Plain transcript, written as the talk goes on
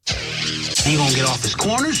He gonna get off his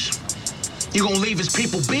corners? You gonna leave his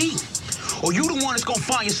people be? Or you the one that's gonna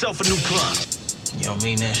find yourself a new club? You don't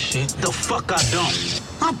mean that shit? The fuck I don't.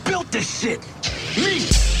 I built this shit. Me.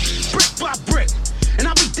 Brick by brick. And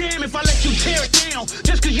I'll be damned if I let you tear it down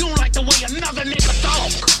just cause you don't like the way another nigga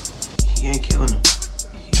talk. He ain't killing him.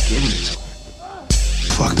 He giving it to him.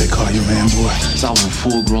 Fuck they call you, man, boy. So I was a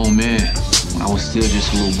full-grown man when I was still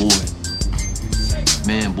just a little boy.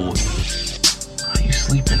 Man, boy. How you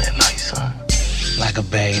sleeping at night, son? Like a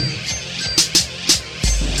baby.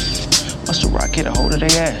 Must have rock hit a hold of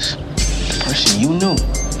their ass. The person you knew,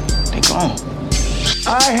 they gone.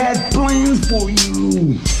 I had plans for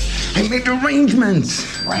you. I made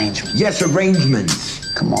arrangements. Arrangements? Yes,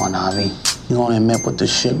 arrangements. Come on, Avi. You gonna admit what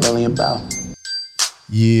this shit really about?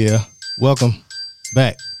 Yeah. Welcome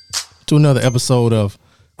back to another episode of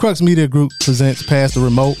Crux Media Group presents Past the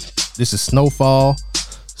Remote. This is Snowfall,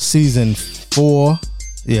 season 4.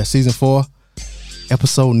 Yeah, season 4,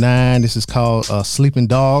 episode 9. This is called Sleeping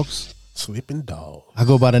Dogs. Sleeping Dog. I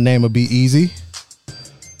go by the name of Be Easy.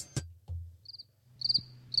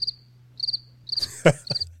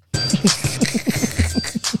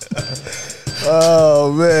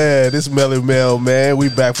 Oh man, this Melly Mel, man. We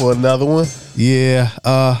back for another one. Yeah,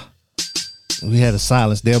 we had a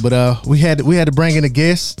silence there, but we had to bring in a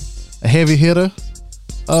guest, a heavy hitter.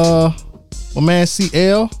 My man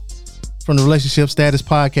CL from the Relationship Status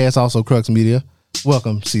Podcast, also Crux Media.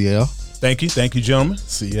 Welcome, CL. Thank you, gentlemen.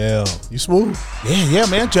 CL, you smooth? Yeah,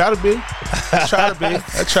 man. Try to be. I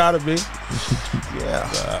try to be.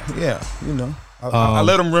 Yeah. You know, I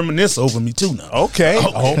let them reminisce over me too now. Okay.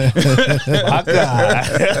 Oh, my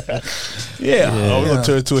God. Yeah. We're gonna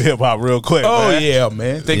turn to a hip hop real quick. Oh man. yeah,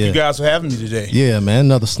 man. Thank you guys for having me today. Yeah, man.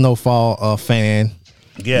 Another Snowfall fan.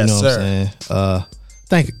 Yes, you know sir. What I'm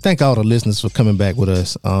saying? Thank all the listeners for coming back with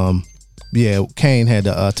us. Yeah, Kane had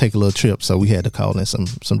to take a little trip, so we had to call in some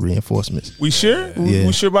reinforcements. We sure? Yeah.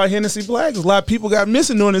 We sure about Hennessy Black? 'Cause a lot of people got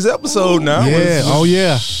missing during this episode now. Yeah. Oh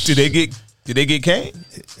yeah. Did they get Kane?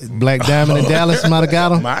 Black Diamond in Dallas might have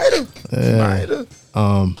got him. Might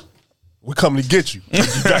have. We coming to get you. You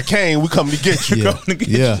got Kane. We coming to get you.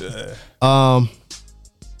 Yeah.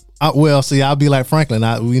 Well, see, I'll be like Franklin.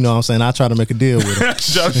 You know what I'm saying? I try to make a deal with him.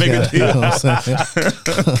 Try to make a deal. You know what I'm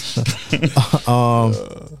saying?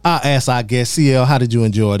 I asked our guest, CL, how did you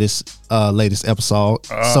enjoy this latest episode,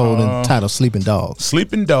 entitled Sleeping Dogs?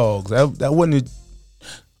 Sleeping Dogs. That wasn't.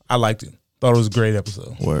 I liked it. Thought it was a great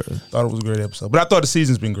episode. Word. Thought it was a great episode. But I thought the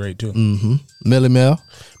season's been great too. Mm-hmm. Melly Mel.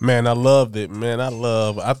 Man, I loved it. Man,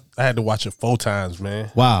 I had to watch it 4 times,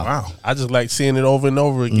 man. Wow. I just like seeing it over and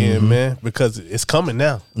over again, man, because it's coming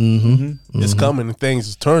now. It's coming and things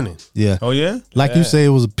is turning. Yeah. Oh yeah. Like you say, it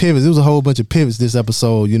was a pivot. It was a whole bunch of pivots this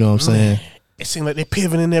episode. You know what I'm saying? It seemed like they're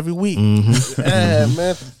pivoting every week. Yeah,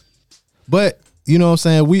 man. But you know what I'm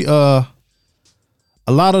saying? We a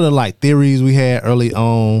lot of the like theories we had early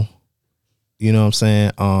on. You know what I'm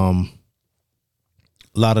saying? A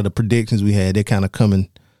lot of the predictions we had, they're kind of coming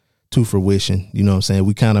to fruition. You know what I'm saying?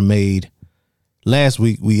 We kind of made last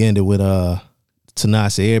week. We ended with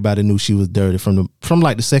Tanasi. Everybody knew she was dirty from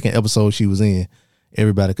like the second episode she was in.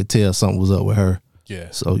 Everybody could tell something was up with her. Yeah.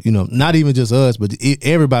 So you know, not even just us, but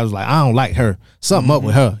everybody was like, I don't like her. Something up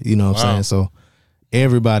with her. You know what I'm saying? So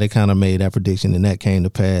everybody kind of made that prediction, and that came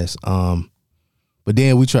to pass. But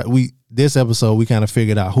then this episode, we kind of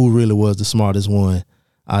figured out who really was the smartest one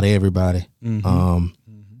out of everybody.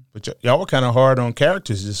 But y'all were kind of hard on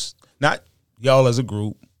characters, just not y'all as a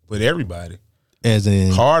group, but everybody. As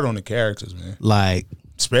in Hard on the characters, man. like,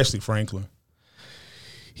 Especially Franklin.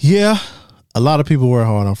 yeah, a lot of people were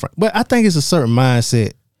hard on Frank, but I think it's a certain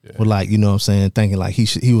mindset with, like, you know what I'm saying, thinking like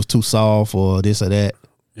he was too soft or this or that.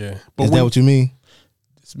 Yeah. Is that what you mean?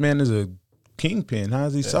 This man is a kingpin. How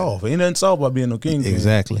is he soft? Ain't nothing soft about being no kingpin.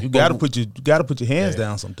 Exactly. You gotta put your hands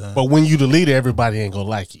down sometimes. But when you the leader, everybody ain't gonna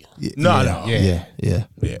like you. No. Yeah.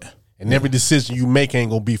 And every decision you make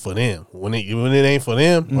ain't gonna be for them. When it ain't for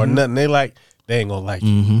them or nothing they like, they ain't gonna like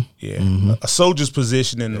you. Yeah. A soldier's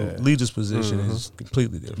position and a leader's position is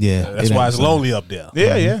completely different. Yeah. That's why it's lonely up there.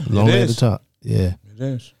 Yeah. Lonely It at the is. top. Yeah. It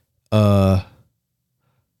is.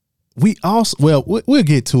 We also, we'll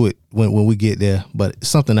get to it when we get there, but it's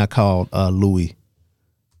something I called Louis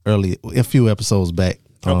earlier, a few episodes back.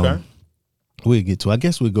 Okay. We'll get to. I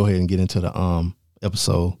guess we'll go ahead and get into the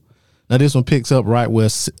episode. Now this one picks up right where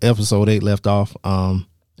episode 8 left off. And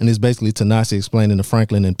it's basically Tanasi explaining to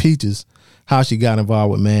Franklin and Peaches how she got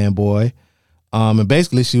involved with Man Boy. And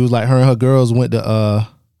basically she was like, her and her girls went to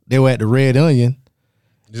they were at the Red Onion.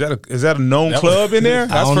 Is that a known club in there?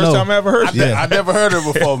 That's the don't first know. time I ever heard that. I never heard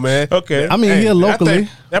her before, man. Okay. I mean, here locally.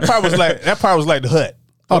 That part was like the Hut.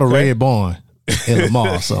 Oh, the Okay. Red Barn in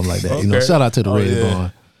Lamar or something like that. You know, Okay. shout out to the Red yeah.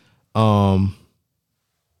 Barn.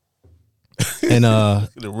 And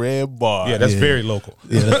The Red Bar. Yeah, that's very local.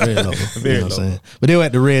 yeah, that's very local. Very you know what I'm local. saying? But they were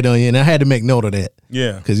at the Red Onion, and I had to make note of that.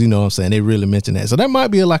 Yeah. Because you know what I'm saying, they really mentioned that. So that might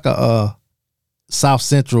be like a South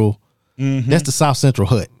Central. That's the South Central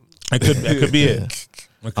hut. That could be it.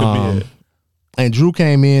 It could be it. And Drew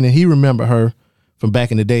came in and he remembered her from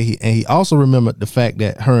back in the day. He also remembered the fact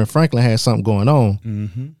that her and Franklin had something going on.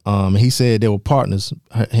 And he said they were partners.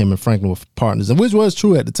 Him and Franklin were partners, and which was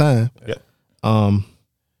true at the time. Yeah.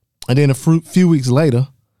 And then a few weeks later,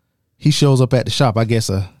 he shows up at the shop. I guess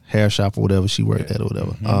a hair shop or whatever she worked at or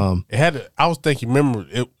whatever. It had. I was thinking. Remember,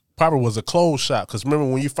 it probably was a clothes shop because remember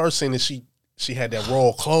when you first seen it, she had that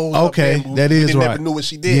roll clothes. Okay, up there. that is We right. Never knew what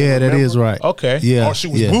she did. Yeah, that remember? is right. Okay. Yeah. Or she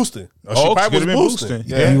was yeah. boosting. Or Oh, she probably she was could've been boosting.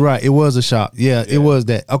 boosting. Yeah. You're right. It was a shop. Yeah, it was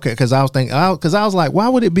that. Okay, because I was thinking, because I was like, why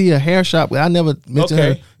would it be a hair shop? I never mentioned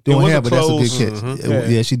Okay. her doing It was hair, a but that's a clothes. good catch. Yeah.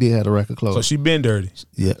 Yeah, she did have a record close. So she been dirty.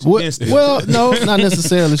 yeah. been still. Well, no, not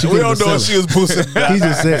necessarily. She We could've don't been know if she selling. was boosting. He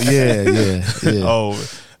just said, yeah.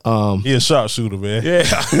 Oh, he a sharpshooter, man. Yeah.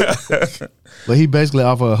 But he basically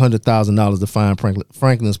offered $100,000 to find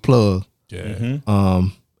Franklin's plug. Yeah.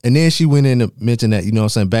 And then she went in to mention that, you know what I'm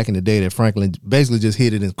saying, back in the day that Franklin basically just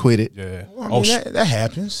hit it and quit it. Yeah. I mean, that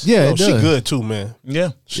happens. Yeah, Oh, it she does. good too, man. Yeah.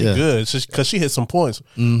 She Yeah. good because she hit some points.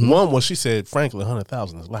 One was she said Franklin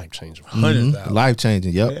 100,000 is life changing. 100,000. Life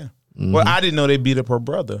changing. Yep. Yeah. Well, I didn't know they beat up her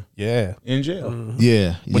brother Yeah. in jail.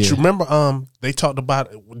 Yeah. But yeah. you remember, they talked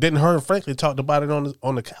about it. Didn't her and Franklin talked about it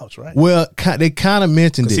on the couch, right? Well, they kind of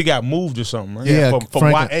mentioned Because it. he got moved or something, right? Yeah. From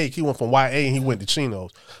Franklin- YA, he went from YA and he went to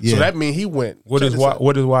Chino's. Yeah. So that means he went. What check is this out.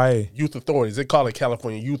 what is YA? Youth authorities? They call it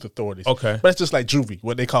California Youth Authorities. Okay. but it's just like juvie,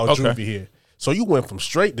 what they call Okay. juvie here. So you went from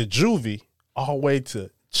straight to juvie all the way to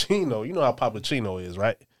Chino. You know how popular Chino is,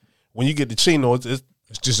 right? When you get to Chino, it's It's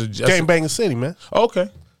just a gang banging city, man. Okay.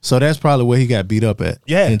 So that's probably where he got beat up at.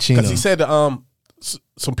 Yeah, in Chino. because he said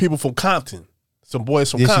some people from Compton, some boys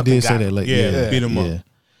from Yeah, she Compton did say got that. him. Like, Yeah, beat him yeah.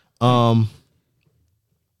 up.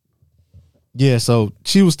 Yeah, so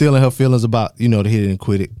she was still in her feelings about, you know, the hit it and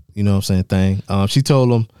quit it, you know what I'm saying, thing. She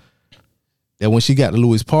told him that when she got to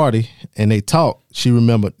Louis' party and they talked, she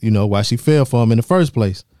remembered, you know, why she fell for him in the first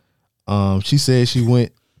place. She said she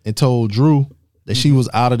went and told Drew that she was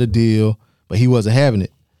out of the deal, but he wasn't having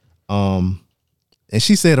it. And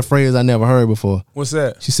she said a phrase I never heard before. What's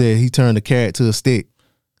that? She said he turned the carrot to a stick.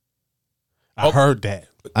 I heard that.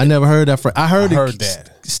 I never heard that phrase. I heard that.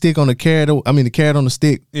 Stick on the carrot. I mean, the carrot on the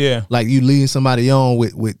stick. Yeah. Like you leading somebody on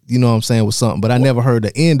with you know what I'm saying, with something. But I never heard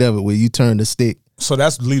the end of it where you turn the stick. So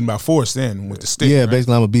that's leading by force then with the stick. Yeah, right?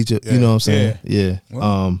 basically I'm gonna beat you. You know what I'm saying? Yeah.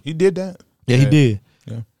 Well, he did that. Yeah, he did.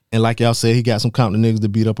 Yeah. And like y'all said, he got some Compton niggas to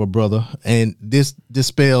beat up her brother. And this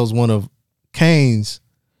dispels one of Kane's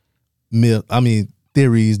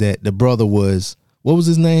theories that the brother was, what was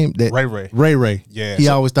his name? That Ray Ray. Ray Ray. Yeah. He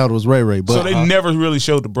always thought it was Ray Ray. But So they never really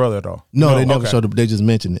showed the brother at all. No, they never okay. showed up. They just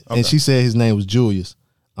mentioned it. And she said his name was Julius.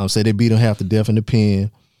 Said they beat him half to death in the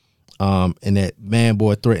pen. And that man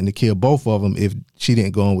boy threatened to kill both of them if she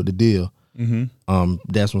didn't go on with the deal.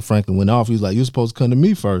 That's when Franklin went off. He was like, "You're supposed to come to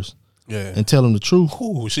me first Yeah. and tell him the truth."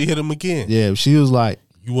 Ooh, she hit him again. Yeah, she was like,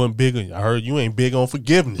 You wasn't big on. I heard you ain't big on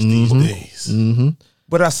forgiveness these days.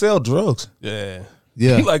 But I sell drugs. Yeah.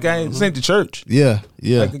 "Yeah, Like this ain't the church. yeah,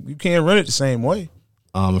 yeah." Like you can't run it the same way.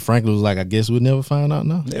 And Franklin was like, "I guess we'll never find out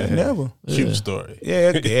now." Yeah, never. Cute story.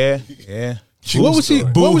 Yeah. What was she?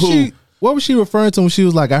 What was she referring to when she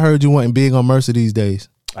was like, "I heard you wasn't big on mercy these days"?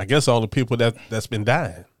 I guess all the people that's been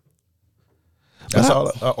dying. That's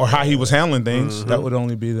all. Or how he was handling things. That would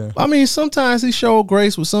only be the. I mean, sometimes he showed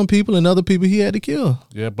grace with some people, and other people he had to kill.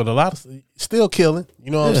 Yeah, but a lot of still killing.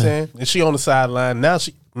 You know what Yeah. I'm saying? And she on the sideline now.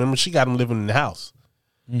 She got him living in the house,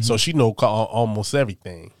 so she know almost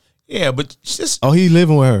everything. Yeah, but just Oh, he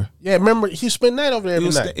living with her. Yeah, remember he spent night over there every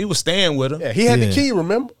night. he was staying with her. Yeah, he had Yeah. the key.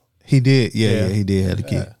 Remember? He did. Yeah, Yeah. he did have the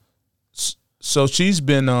kid. So she's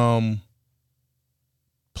been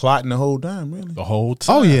plotting the whole time, really. The whole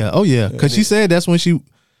time. Oh yeah. Because she said that's when she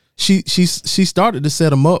started to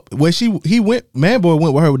set him up. Where he went, Man Boy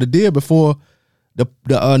went with her with the deal before the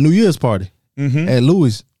New Year's party at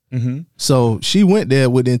Louis. So she went there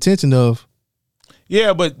with the intention of.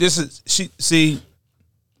 Yeah, but this is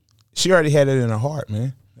she already had it in her heart,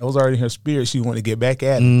 man. That was already in her spirit. She wanted to get back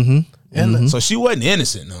at him. And so she wasn't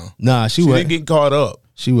innocent, no. Nah, she She wasn't. didn't get caught up.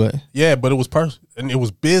 She wasn't. Yeah, but it was and it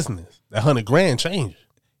was business. That $100,000 changed.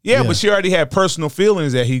 Yeah, Yeah. but she already had personal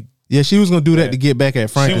feelings that Yeah, she was gonna do that to get back at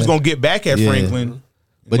Franklin. she was gonna get back at Yeah. Franklin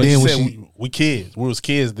But But then you when said we kids. We was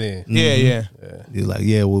kids then. Yeah. he's like,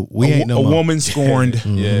 yeah, well, we ain't no A more. woman scorned.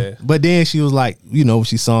 Yeah. But then she was like, you know, when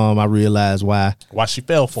she saw him, I realized why Why she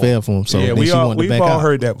fell for fell him. for him. So yeah, then we she all wanted to we've back all out.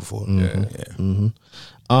 heard that before.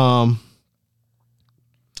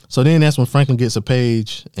 So then that's when Franklin gets a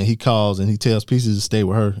page and he calls and he tells Pieces to stay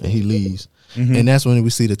with her and he leaves. And that's when we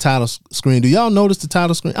see the title screen. Do y'all notice the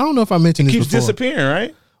title screen? I don't know if I mentioned this Keeps before. disappearing,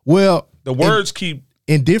 right? Well, The words keep.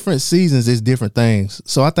 in different seasons, it's different things.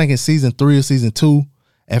 So I think in season 3 or season 2,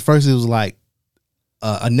 at first it was like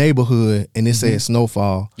a neighborhood and it said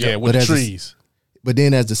Snowfall. Yeah, But with the as trees. But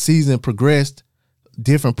then as the season progressed,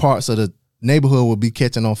 different parts of the neighborhood would be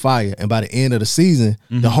catching on fire. And by the end of the season,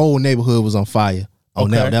 the whole neighborhood was on fire.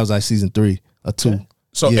 Okay. That was like season 3 or 2.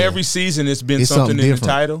 So Yeah. every season it's been It's something in different. the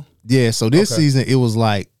title. Yeah, so this Okay. season it was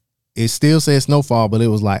like it still said Snowfall, but it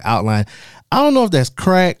was like outlined. I don't know if that's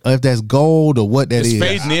crack or if that's gold or what that It's is.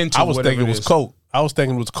 fading into. I was whatever thinking it was is. Coke. I was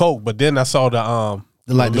thinking it was Coke, but then I saw the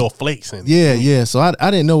Like little flakes in it. Yeah. So I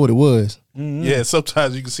didn't know what it was. Yeah,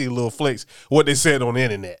 sometimes you can see little flakes. What they said on the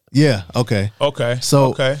internet. Yeah. Okay. Okay.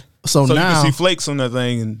 So- okay. so you now- can see flakes on that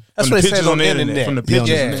thing and That's from what the they said pictures on the internet. From the Yeah, pictures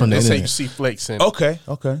Yeah, from the they say internet. you see flakes in it. Okay.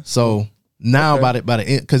 Okay. So now by the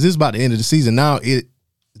end, because it's about the end of the season. Now it's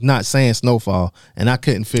not saying Snowfall, and I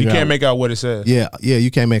couldn't You figure out. can't make out what it says. Yeah. You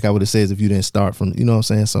can't make out what it says if you didn't start from. You know what I'm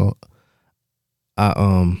saying? So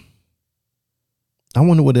I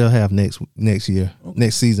wonder what they'll have next year,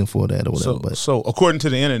 next season for that or whatever. So, but so according to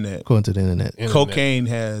the internet, according to the internet, cocaine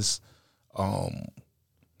has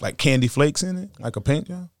like candy flakes in it, like a paint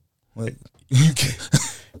job. Like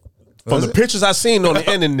From the pictures I seen on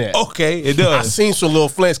the internet. okay, it I does. seen some little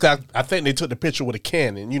flakes. 'Cause I think they took the picture with a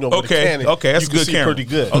cannon. You know, with a Okay, cannon, okay, that's you can good see camera. pretty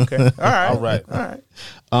good. Okay, all right, All right.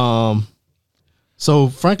 all right. So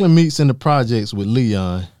Franklin meets in the projects with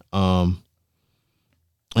Leon, and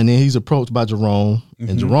then he's approached by Jerome,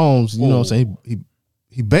 and Jerome's, you know what I'm saying,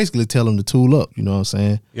 he basically tell him to tool up, you know what I'm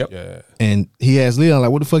saying, Yep. Yeah. and he asked Leon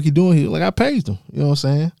like, what the fuck you doing here? Like, I paid him, you know what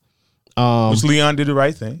I'm saying? Which Leon did the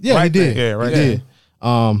right thing. Yeah, right he did. thing. Yeah, right. He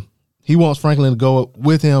did. He wants Franklin to go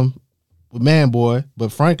with him with Man Boy,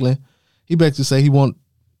 but Franklin, he basically say he want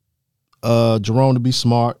Jerome to be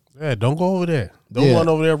smart. Yeah, don't go over there. Don't Yeah. run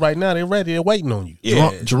over there right now. They're ready. They're waiting on you.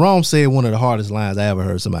 Yeah. Jerome said one of the hardest lines I ever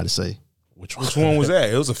heard somebody say. Which Which one was that?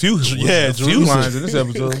 It was a few. Yeah, a few Jerusalem. lines in this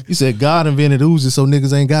episode. He said God invented Uzi, so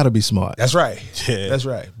niggas ain't gotta be smart. That's right. Yeah. That's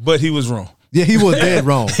right. But he was wrong. Yeah, he was dead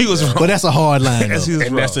wrong. He was wrong. But that's a hard line. That's though. his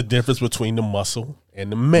And wrong. that's the difference between the muscle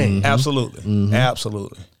and the man. Absolutely.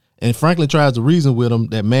 Absolutely. And Franklin tries to reason with him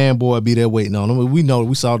that Man Boy be there waiting on him. We know,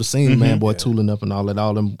 we saw the scene of Man Boy tooling up and all that,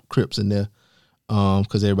 all them Crips in there,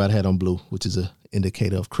 because everybody had on blue, which is a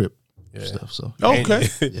indicator of Crip stuff. So Okay.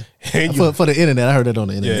 And you, for the internet, I heard that on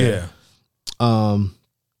the internet. Yeah.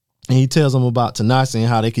 And he tells them about Tanasi and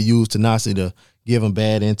how they could use Tanasi to give him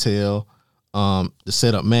bad intel, to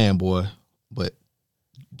set up Man Boy. But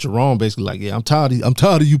Jerome basically like, yeah, I'm tired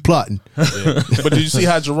of you plotting. but did you see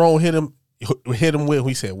how Jerome hit him with?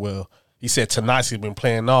 He said, well, he said Tanasi's been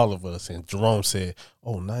playing all of us. And Jerome said,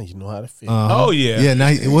 oh, now you know how to feel. Oh yeah. Yeah, now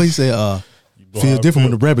he said, feels different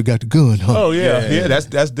when the rabbit got the gun, huh? Oh yeah. Yeah. That's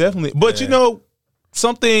definitely. But you know,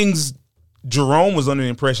 some things Jerome was under the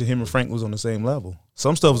impression him and Frank was on the same level.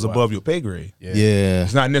 Some stuff was above your pay grade. Yeah.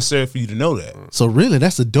 It's not necessary for you to know that. So really,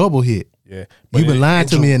 that's a double hit. Yeah. You've been lying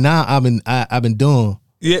to me, and now I've been done.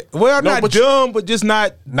 Yeah. Well, No, not but dumb, but just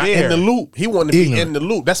not there. in the loop. He wanted to be Ignorant. in the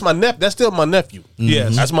loop. That's my nephew. That's still my nephew.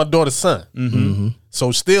 Yes. That's my daughter's son.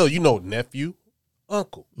 So still, nephew,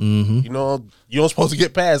 uncle. You know, you don't supposed to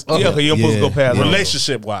get past uncle. Yeah, okay, you're supposed to go past that.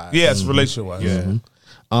 Relationship wise. Yes, relationship wise.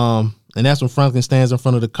 Yeah. And that's when Franklin stands in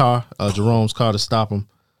front of the car, Jerome's car, to stop him.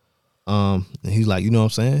 And he's like, you know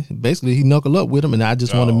what I'm saying? Basically, he knuckled up with him, and I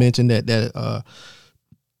just want to mention that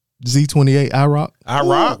Z28 IROC. I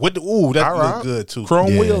rock. With the that look good too.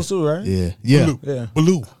 Chrome Yeah. wheels too, right? Yeah. Yeah.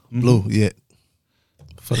 Blue. Blue, yeah.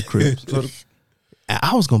 For the Crips.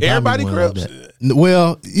 I was gonna buy Everybody me one of Crips? that.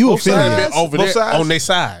 Well, you Both affiliated. sides? Over Both there sides? on their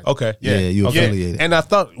side. Okay. Yeah, you Okay. affiliated. And I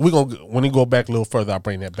thought when we go back a little further, I'll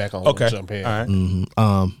bring that back on. Okay. Jump in. All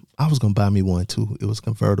right. I was gonna buy me one too. It was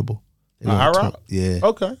convertible. They wanted IROC? yeah.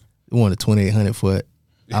 Okay. They wanted $2,800 for it.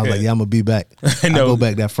 I was like, yeah, I'm gonna be back. I No. go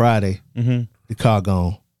back that Friday. The car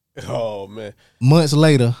gone. Oh man. Months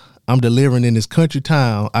later, I'm delivering in this country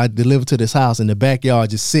town. I delivered to this house in the backyard,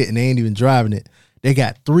 just sitting. They ain't even driving it. They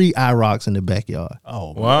got 3 IROCs in the backyard.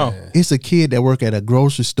 Oh Wow. man. It's a kid that work at a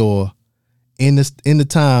grocery store in the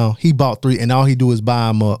town. He bought 3, and all he do is buy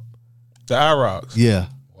them up. The IROCs. Yeah,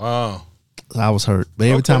 Wow. I was hurt. But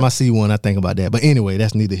every time I see one, I think about that. But anyway,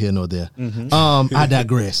 that's neither here nor there. I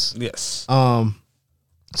digress. Yes.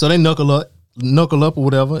 So they knuckle up. knuckle up or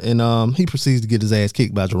whatever, and he proceeds to get his ass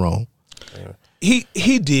kicked by Jerome.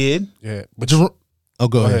 He did. Yeah, but Jerome, go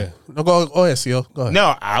go ahead. ahead. No, go ahead, CL. Go ahead.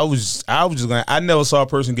 No, I was just going. I never saw a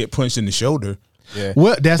person get punched in the shoulder. Yeah.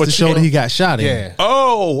 Well, that's But the you shoulder know- he got shot in. Yeah.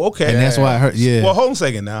 Oh, okay. And that's why I hurt. Yeah. Well, hold on a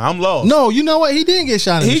second now. I'm lost. No, you know what? He didn't get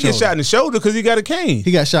shot in the he shoulder. gets shot in the shoulder because he got a cane.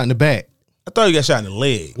 He got shot in the back. I thought he got shot in the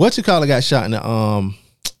leg. What you call it? Got shot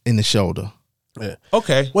in the shoulder. Yeah.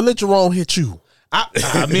 Okay. Well, let Jerome hit you. I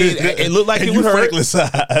mean, it looked like And it you would hurt, Franklin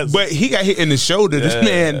size. but he got hit in the shoulder. This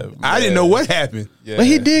man, I didn't know what happened. Yeah. But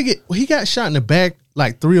he did get. He got shot in the back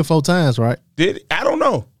like 3 or 4 times, right? Did I don't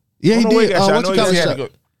know. Yeah, I he don't know where did. got shot. I What know you he call got it? He had, shot? to go,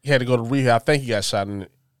 he had to go to rehab. I think he got shot in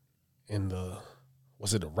the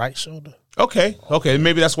was it the right shoulder? Okay,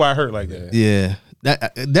 maybe that's why I hurt like that. Yeah,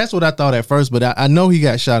 that's what I thought at first. But I know he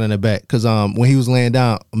got shot in the back because when he was laying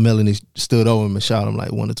down, Melanie stood over him and shot him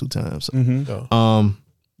like 1 or 2 times. So,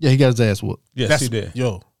 yeah, he got his ass whooped. Yes, That's he did.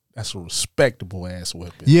 Yo, that's a respectable ass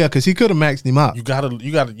weapon. Yeah, because he could have maxed him out. You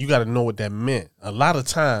gotta know what that meant. A lot of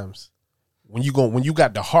times when you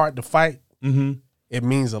got the heart to fight, it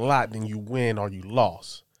means a lot. Then you win or you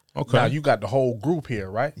lost. Okay. Now you got the whole group here,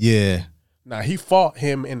 right? Yeah, Now he fought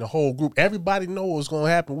him in the whole group. Everybody know what was gonna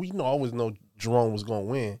happen. We always know Jerome was gonna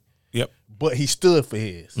win. Yep. But he stood for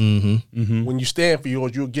his. When you stand for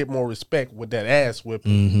yours, you'll get more respect with that ass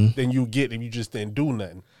whipping than you get if you just didn't do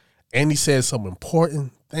nothing. And he said some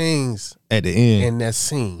important things at the end. in that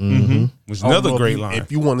scene. Which I don't another know great if line.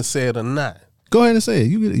 If you want to say it or not. Go ahead and say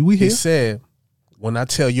it. We He here. said, when I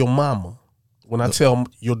tell your mama, when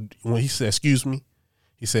he said, excuse me,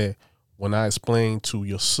 he said, when I explain to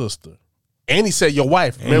your sister, and he said your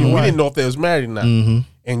wife. Remember, we didn't know if they was married or not.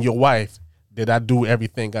 And your wife, did I do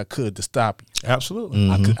everything I could to stop you? Absolutely.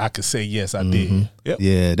 I could say yes, I did. Yep.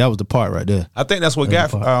 Yeah, that was the part right there. I think that's what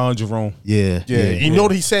got Jerome. Yeah, Yeah, you know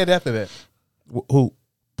what he said after that? Who?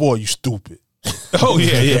 Boy, you stupid. Oh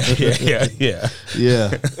yeah.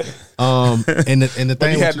 yeah. And the But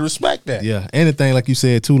thing, he had to respect that. yeah, and the thing like you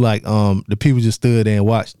said too, like the people just stood there and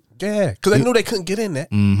watched. Yeah, because they knew they couldn't get in that.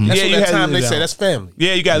 That's Yeah, what you that had to time leave they it said out. that's family.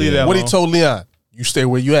 Yeah, you gotta leave that What he alone. told Leon, you stay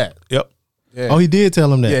where you at. Yep. Yeah. Oh, he did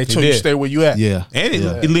tell him that. Yeah, he told you did. stay where you at. Yeah.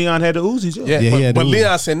 And Leon had the Uzi too. Yeah, Yeah, he had but to-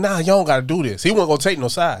 Leon said, nah, you don't got to do this. He wasn't going to take no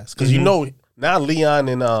sides. Because you know, now Leon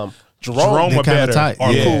and Jerome They are kinda better. tight.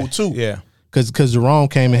 are Yeah. cool too. Yeah. Because Jerome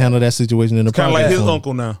came and handled that situation in the Kind of like project his for him.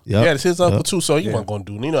 uncle now. Yep. Yeah, it's his uncle Yep. too, so he wasn't going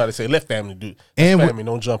to do it. You know how they say, let family do it. And Let we- family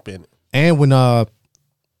don't jump in it. And when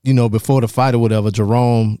before the fight or whatever,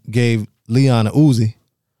 Jerome gave Leon a Uzi.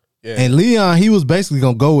 Yeah. And Leon, he was basically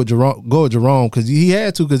gonna go with Jerome because he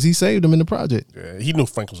had to because he saved him in the project. Yeah, he knew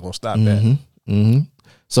Frank was going to stop that.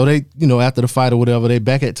 So they, after the fight or whatever, they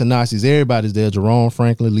back at Tanassi's. Everybody's there: Jerome,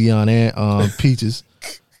 Franklin, Leon, and Peaches.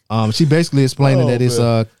 She basically explaining that it's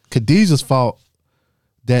Khadijah's fault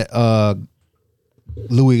that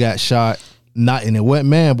Louis got shot, and it wasn't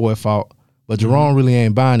Manboy fault. But Jerome really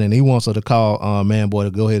ain't buying it. And he wants her to call Manboy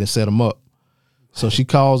to go ahead and set him up. So she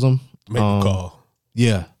calls him. Make a call.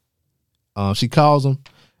 Yeah. She calls him,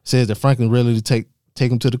 says that Franklin ready to take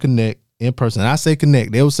him to the Connect in person. And I say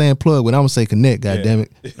Connect. They were saying plug, but I'm gonna say Connect. God damn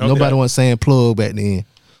it! Nobody was saying plug back then.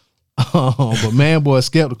 But Manboy is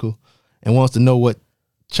skeptical and wants to know what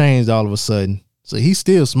changed all of a sudden. So he's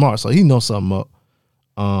still smart, so he knows something up.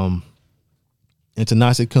 And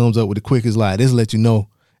Tanasi comes up with the quickest lie. This let you know.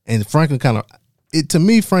 And Franklin to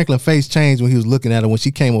me, Franklin's face changed when he was looking at her when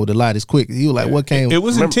she came up with the light as quick. He was like, what came? It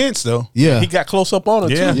was intense though. Yeah. He got close up on her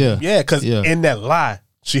Yeah. too. Yeah. Yeah, because Yeah. in that lie,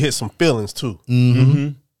 she hit some feelings too.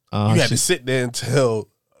 You had to sit there and tell.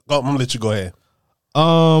 I'm going to let you go ahead.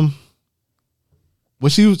 Well,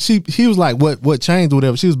 he was like, what changed or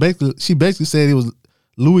whatever. She basically said it was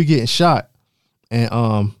Louis getting shot,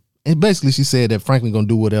 and basically she said that Franklin gonna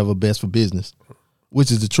do whatever best for business,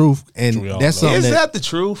 which is the truth, and We all that's know. something Is that that the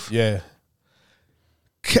truth? Yeah.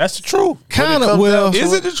 That's the truth. kind of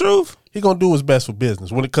Is it the truth? He gonna do what's best for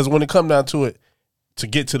business. Because when it come down to it, to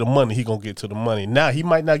get to the money, he gonna get to the money. Now he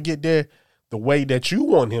might not get there the way that you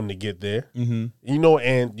want him to get there. And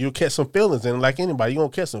you'll catch some feelings. And like anybody, you gonna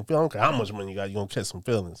catch some feelings. I don't care how much money you got, you gonna catch some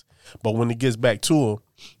feelings. But when it gets back to him,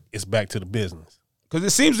 it's back to the business. Because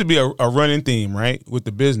it seems to be a running theme, right, with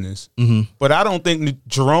the business. But I don't think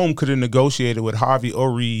Jerome could have negotiated with Harvey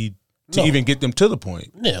or Reed to No. even get them to the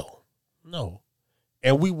point. No.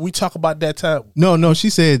 And we talk about that time. no. She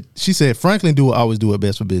said Franklin always do it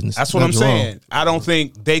best for business. That's what not I'm Jerome. saying. I don't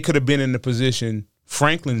think they could have been in the position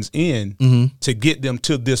Franklin's in to get them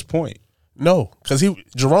to this point. No, because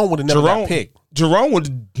Jerome would have never got picked. Jerome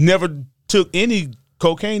would never took any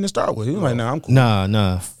cocaine to start with. He was like, "Nah, I'm cool."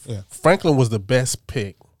 Nah. Franklin was the best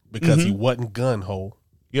pick because he wasn't gun ho,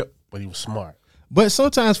 Yep. but he was smart. But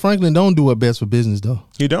sometimes Franklin don't do what best for business though.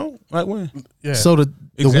 He don't? Like when? Yeah. So the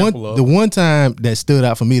Example of- one time that stood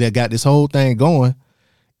out for me that got this whole thing going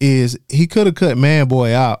is he could have cut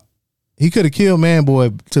Man-Boy out. He could have killed Man-Boy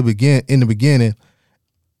in the beginning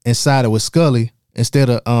and sided with Scully instead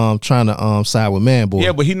of trying to side with Man-Boy.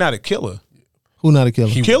 Yeah, but he not a killer. Who not a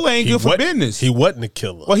killer? Killer ain't good for business. He wasn't a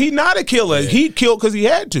killer. Well, he not a killer. He killed because he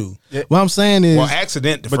had to. What I'm saying is, Well,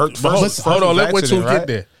 accident. But hold on, let's wait till we get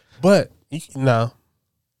there. But you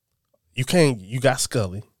can't. You got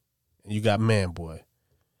Scully, and you got Man-Boy.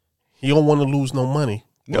 You don't want to lose no money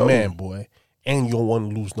with Man-Boy, and you don't want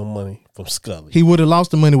to lose no money from Scully. he would have lost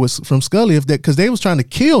the money from Scully if that, because they was trying to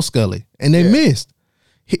kill Scully and they missed.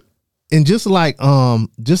 And just like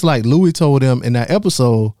Louis told them in that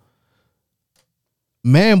episode,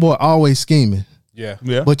 Man-Boy always scheming. Yeah.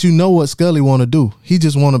 But you know what Scully want to do. He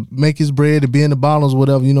just want to make his bread to be in the bottles or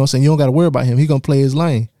whatever. You know what I'm saying? You don't got to worry about him. He going to play his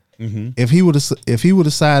lane. Mm-hmm. If he would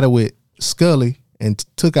have sided with Scully and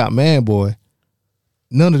took out Man-Boy,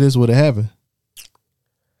 none of this would have happened.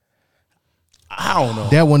 I don't know.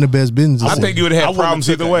 That wasn't the best business. I think you would have had problems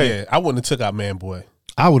either way. Yeah, I wouldn't have took out Man-Boy.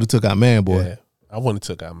 I would have took out Man-Boy. Yeah, I wouldn't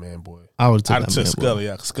have took out Man-Boy. I would have I'd have took took out Scully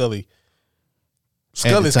out.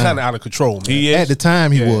 Scully's time. kind of out of control, man. He is. At the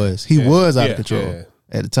time, he was. He was out Yeah. of control Yeah.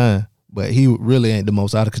 at the time. But he really ain't the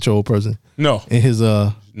most out of control person No. in his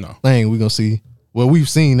No. thing. We're gonna see. Well, we've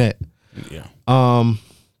seen that. Yeah. Damn,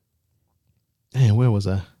 where was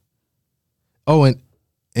I? Oh, and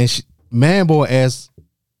Man-Boy asked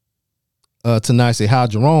Tanisi how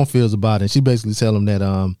Jerome feels about it. And she basically tell him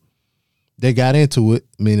that they got into it,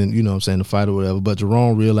 meaning, you know what I'm saying, the fight or whatever, but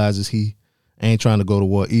Jerome realizes he ain't trying to go to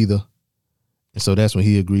war either. And so that's when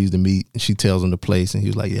he agrees to meet, and she tells him the place, and he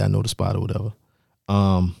was like, yeah, I know the spot or whatever.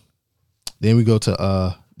 Then we go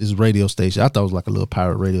to this radio station. I thought it was like a little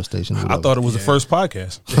pirate radio station. I thought it was the first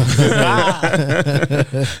podcast.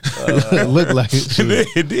 it looked like it. Shoot.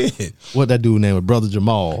 It did. What that dude named was Brother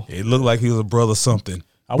Jamal. It looked like he was a brother something.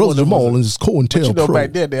 Brother Jamal and his COINTELPRO. But you know,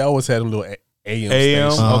 back then they always had them little AM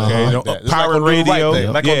AM, stations. okay. Like No, that. It's pirate like radio.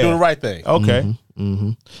 Like I'm doing the right thing. Okay.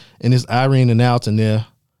 And it's Irene and Alton there.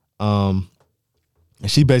 And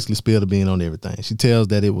she basically spilled the bean on everything. She tells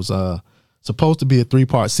that it was supposed to be a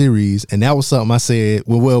 3-part series, and that was something I said.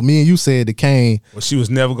 Well, me and you said that Kane. Well, she was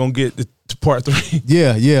never gonna get to part 3.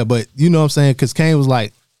 Yeah, but you know what I'm saying? Because Kane was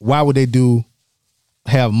like, why would they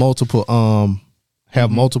have multiple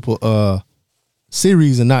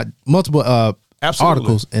series and not multiple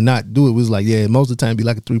articles and not do it? It was like, yeah, most of the time it'd be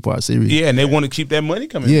like a 3-part series. Yeah, and they want to keep that money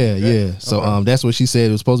coming. Yeah. So that's what she said.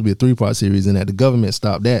 It was supposed to be a 3-part series, and that the government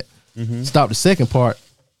stopped that, stopped the second part,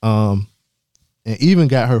 and even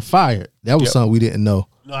got her fired. That was something we didn't know.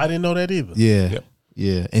 No, I didn't know that either. Yeah.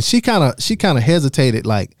 And she kind of hesitated,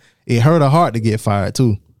 like it hurt her heart to get fired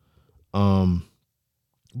too.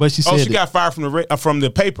 But she said she got fired from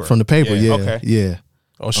the paper. From the paper, yeah. Okay. Yeah.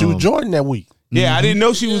 Oh, she was Jordan that week. Yeah, I didn't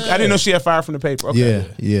know she was. I didn't know she had fired from the paper. Okay.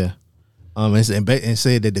 Yeah. And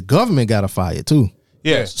said that the government got her fired too.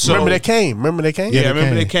 Yeah. So, remember they came. Yeah,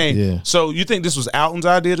 remember they came. Yeah. So you think this was Alton's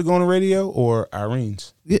idea to go on the radio or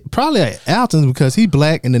Irene's? Yeah, probably Alton's, because he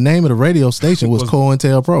black and the name of the radio station was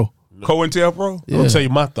COINTELPRO. COINTELPRO? Yeah. I'm gonna tell you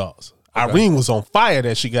my thoughts. Okay. Irene was on fire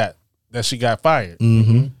that she got fired.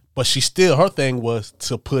 Mm-hmm. But she still, her thing was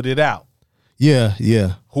to put it out. Yeah.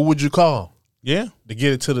 Who would you call? Yeah. To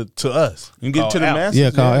get it to us. And get it to the masses. Yeah,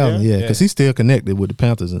 call Alton. Yeah, because he's still connected with the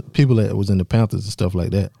Panthers and people that was in the Panthers and stuff like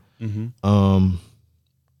that. Mm-hmm.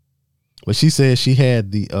 But she said she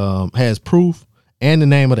had has proof and the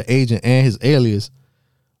name of the agent and his alias,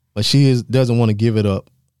 but she doesn't want to give it up.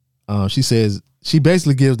 She says she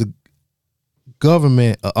basically gives the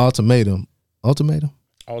government an ultimatum. Ultimatum?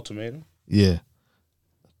 Yeah.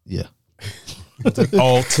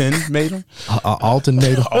 Ultimatum.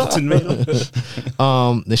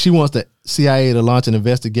 That she wants the CIA to launch an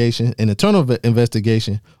internal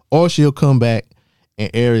investigation, or she'll come back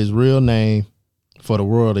and air his real name for the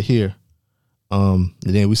world to hear. And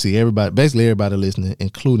then we see basically everybody listening,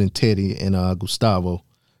 including Teddy and Gustavo.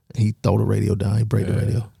 He throw the radio down. He break the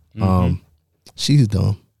radio. She's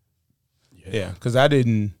dumb. Yeah, because I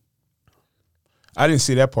didn't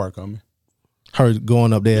see that part coming. Her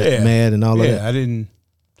going up there mad and all of that. Yeah, I didn't.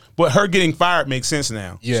 But her getting fired makes sense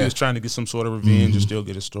now. Yeah. She was trying to get some sort of revenge or still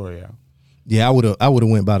get a story out. Yeah, I would have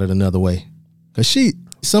went about it another way. Cause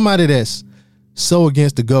somebody that's so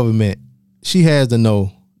against the government, she has to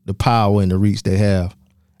know the power and the reach they have.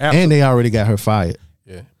 Absolutely. And they already got her fired.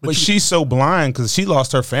 Yeah. But she's so blind because she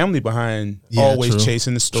lost her family behind always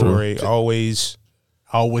chasing the story, always.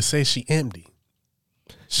 I always say she empty.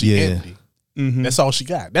 She empty. That's all she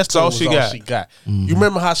got. That's all she got. You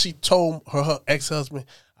remember how she told her ex-husband,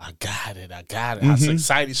 I got it. How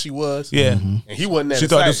excited she was. Yeah. And he wasn't that She excited.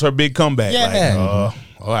 thought this was her big comeback. Yeah.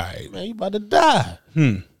 All right. Man, you about to die.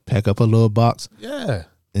 Pack up her little box Yeah.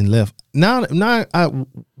 and left. Now I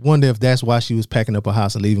wonder if that's why she was packing up her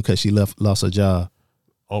house and leaving, because she lost her job.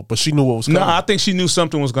 Oh, but she knew what was coming. No, I think she knew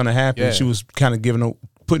something was going to happen. Yeah. She was kind of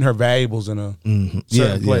putting her valuables in a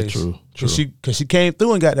certain place. True. Because she came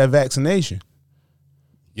through and got that vaccination.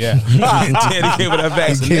 Yeah. And Teddy gave her that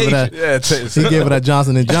vaccination. He gave her that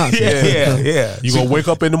Johnson & Johnson. Yeah. You gonna wake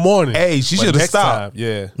up in the morning. Hey, she But should have next stopped. time,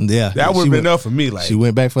 yeah. Yeah, That would she have been went- enough for me. Like She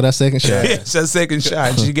went back for that second shot. yeah, it's that second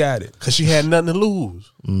shot and she got it. Because she had nothing to lose.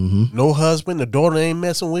 No husband. The daughter ain't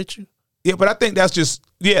messing with you. Yeah, but I think that's just,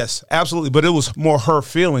 yes, absolutely. But it was more her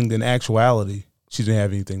feeling than actuality. She didn't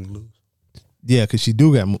have anything to lose. Yeah, because she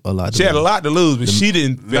do got a lot. She had a lot to lose, but she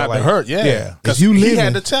didn't feel Not like to hurt. Yeah. Yeah. Because If you he living-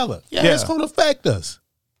 had to tell her. Yeah, it's Yeah. going to affect us.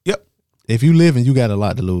 Yep. If you living, you got a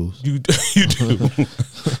lot to lose. You do.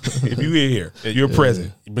 If you here, you're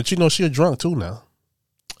present. But you know, she a drunk too now.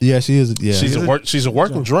 Yeah, she is. Yeah, She's a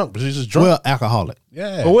working drunk, but she's just drunk. well, alcoholic.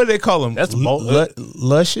 yeah. But what do they call them? That's both.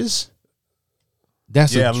 Luscious?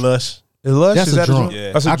 That's Yeah, a, lush. Lush? That's Is a that drunk.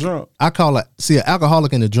 Yeah. That's a I, drunk. I call it. See, an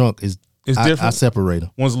alcoholic and a drunk is It's I different? separate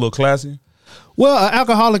them. One's a little classy. Well, an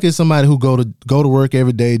alcoholic is somebody who go to work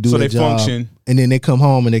every day, do So their they job, function. and then they come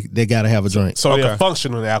home and they got to have a drink. So Okay. they're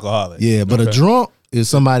functioning alcoholic. Yeah, but a drunk is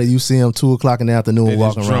somebody you see them 2:00 in the afternoon They just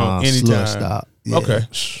walking drunk around, anytime. slushed out. Yeah, Okay.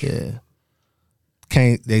 yeah.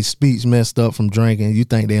 Can't they speech messed up from drinking? You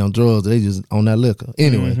think they on drugs? They just on that liquor.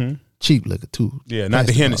 Anyway, cheap liquor too. Yeah, not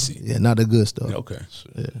the Nasty Hennessy. stuff. Yeah, not the good stuff. Okay.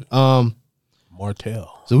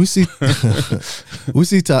 Martell. So we see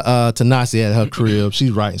Tanasi at her crib.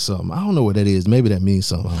 She's writing something. I don't know what that is. Maybe that means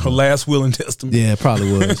something. I don't Her know. last will and testament. Yeah, it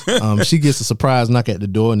probably was. She gets a surprise knock at the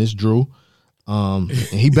door, and it's Drew. And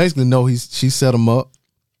he basically know she set him up.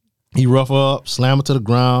 He rough her up, slam her to the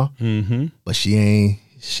ground, but she ain't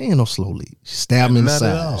no slow lead. She stabbed him in the Not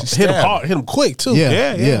at all. side. Hit him hard. Hit him quick too.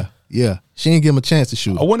 Yeah. She ain't give him a chance to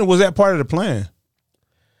shoot. I wonder, was that part of the plan?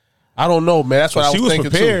 I don't know, man. That's what I She was was thinking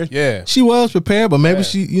prepared. too. Yeah. She was prepared, but maybe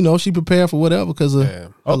she prepared for whatever because of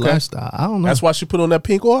her Okay. lifestyle. I don't know. That's why she put on that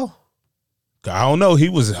pink oil. I don't know. He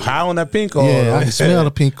was high on that pink oil. Yeah, I can smell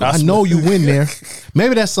the pink. I know you went there.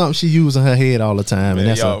 Maybe that's something she used in her head all the time, and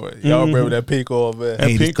Man, that's y'all remember that pink oil, man?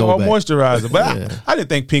 And 80s pink oil throwback. moisturizer. But I didn't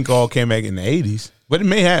think pink oil came back in the 80s. But it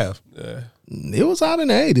may have. it was out in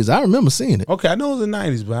the 80s. I remember seeing it. Okay, I know it was in the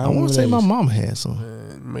 90s, but I I don't want to say my mom. mama had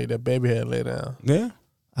some. Made that baby head lay down. Yeah.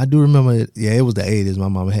 I do remember it. Yeah, it was the 80s. My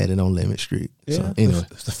mama had it on Lemon Street. Yeah. So, anyway,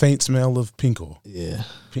 It's the faint smell of pink oil. yeah.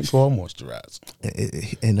 Pink oil moisturizer.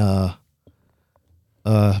 And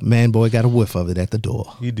man boy got a whiff of it at the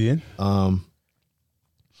door. He did.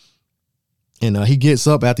 And he gets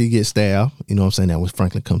up after he gets stabbed. You know what I'm saying? That when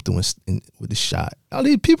Franklin come through and with the shot. All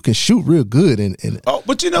these people can shoot real good. And Oh,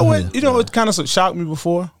 but you know what? yeah. You know what kind of shocked me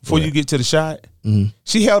before you get to the shot?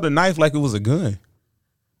 She held a knife like it was a gun.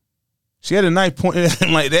 She had a knife pointed at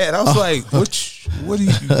him like that. I was like, what do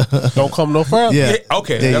you... Don't come no further. yeah. Yeah,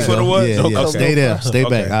 okay, There that's you what it go. was? Yeah, Okay. yeah. Stay there. Stay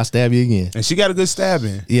back. Okay. I'll stab you again. And she got a good stab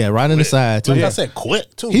in. Yeah, right in the side too. Like I said,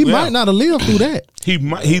 quick too. He Yeah. might not have lived through that. He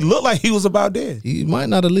looked like he was about dead. He might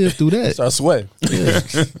not have lived through that. Start sweating.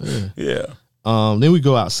 Yeah. Then we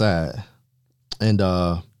go outside and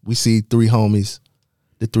we see three homies.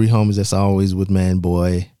 The three homies that's always with Man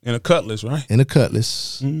Boy And a cutlass, right? and a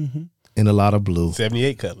cutlass and a lot of blue.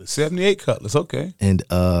 78 Cutlass. 78 cutlass, okay. And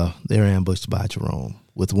they're ambushed by Jerome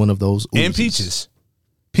with one of those And Uzis. Peaches.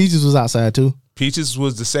 Peaches was outside too. Peaches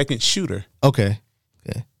was the second shooter. Okay.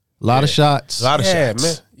 A lot of shots. A lot of Yeah, shots.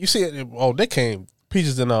 man. You see it? Oh, they came.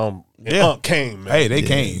 Peaches and Yeah. Unc came, man. Hey, they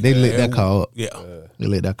came. They lit that car up. Yeah. They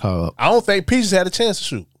lit that car up. I don't think Peaches had a chance to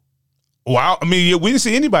shoot. Wow. I mean, we didn't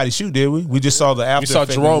see anybody shoot, did we? We just saw the after We saw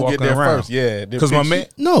effect Jerome walking get there around. first. Yeah. Because my man,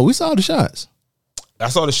 No, we saw the shots. I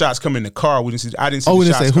saw the shots come in the car. I didn't see. Oh, we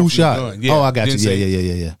the didn't shots say come who from the shot. gun. Oh, I got you. didn't say-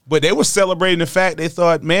 Yeah. But they were celebrating the fact they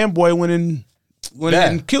thought Man Boy went in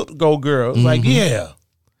and killed the gold girl. It was like, yeah,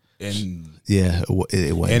 and Yeah, it wasn't.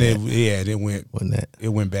 it went Wasn't that? it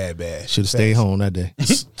went bad. Should have stayed home that day.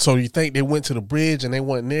 So you think they went to the bridge and they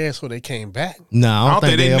weren't there, so they came back? No, I don't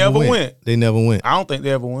think they never ever went. They never went. I don't think they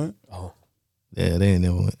ever went. Yeah, they ain't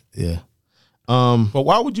never went. Yeah. But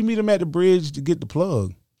why would you meet him at the bridge to get the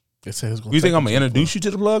plug? They said it was gonna You think take I'm them gonna to the introduce you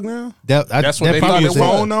to the plug now? That's what that they probably thought Give it your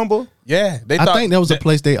was. phone number? Yeah, they I thought think that was the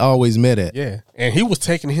place they always met at. Yeah, and he was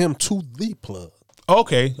taking him to the plug.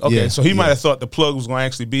 Okay. Yeah, So he might yeah. have thought the plug was gonna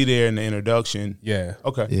actually be there in the introduction. Yeah,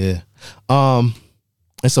 Okay. Yeah.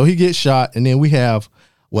 And so he gets shot, and then we have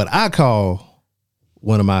what I call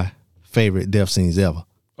one of my favorite death scenes ever.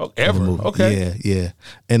 Oh, in the ever? movie. Okay. Yeah.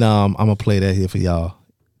 And I'm gonna play that here for y'all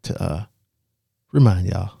to remind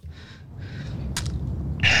y'all.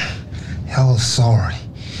 Hell is sorry.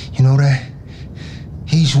 You know that?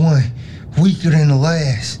 Each one weaker than the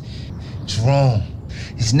last. It's wrong.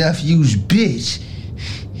 His nephew's bitch.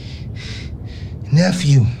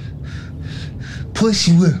 Nephew.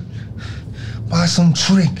 Pussy whipped by some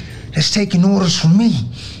trick that's taking orders from me.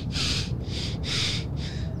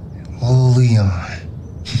 Oh, Leon.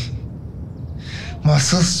 My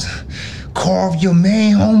sister carved your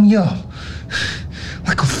man homie up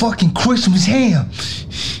like a fucking Christmas ham.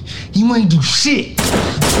 You ain't do shit.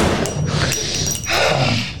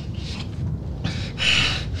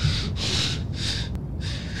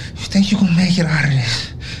 You think you gonna make it out of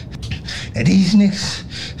this? And these niggas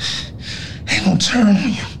ain't gonna turn on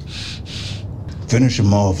you. Finish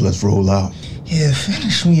him off. Let's roll out. Yeah,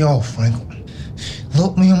 finish me off, Franklin.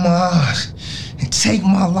 Look me in my eyes and take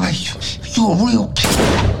my life. You're a real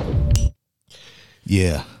killer.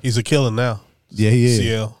 Yeah. He's a killer now. Yeah, he is.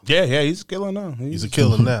 CL. Yeah, he's a killer now. He's a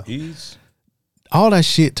killer now. He's All that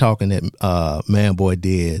shit talking that Man Boy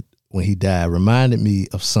did when he died reminded me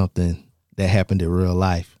of something that happened in real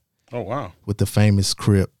life oh wow. with the famous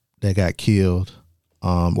Crip that got killed.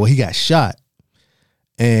 Well, he got shot.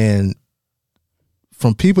 And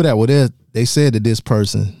from people that were there, they said that this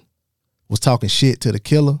person was talking shit to the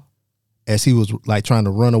killer as he was like trying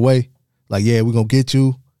to run away. Like, yeah, we're gonna get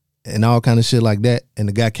you and all kind of shit like that. And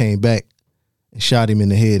the guy came back and shot him in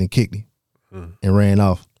the head and kicked him and ran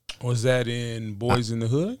off. Was that in Boys in the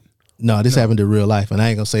Hood? No, this happened in real life, and I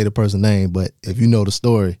ain't gonna say the person's name, but if you know the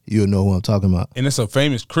story, you'll know who I'm talking about. And it's a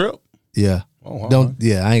famous Crip? Yeah. Oh, wow. Don't.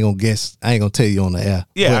 Yeah, I ain't gonna guess. I ain't gonna tell you on the air.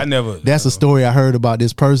 Yeah, But I never. That's a story I heard about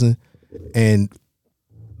this person, and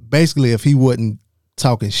basically, if he wasn't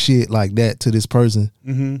talking shit like that to this person,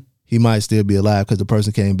 he might still be alive because the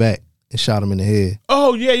person came back and shot him in the head.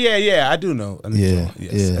 Oh yeah. I do know. Yeah,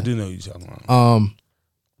 Yes, yeah. I do know what you're talking about.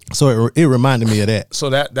 So it reminded me of that. So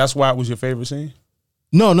that's why it was your favorite scene?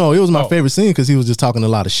 No, it was my favorite scene because he was just talking a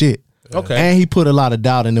lot of shit. Okay. And he put a lot of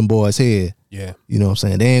doubt in them boys' head. Yeah. You know what I'm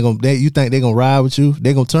saying? They ain't gonna. You think they gonna ride with you?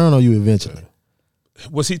 They gonna turn on you eventually.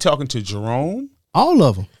 Was he talking to Jerome, All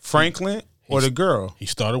of them. Franklin, or the girl? He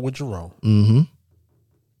started with Jerome. Mm-hmm.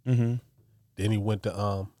 Then he went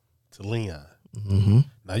to Leon.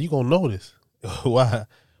 Now you gonna notice why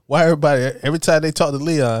everybody every time they talk to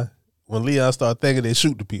Leon, when Leon start thinking they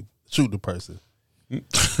shoot the person.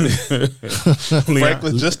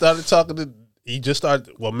 Franklin just started talking to. He just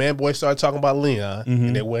started. Well, Man Boy started talking about Leon,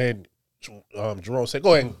 and then when Jerome said,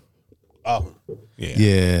 "Go ahead."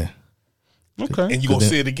 Yeah. Okay. And you gonna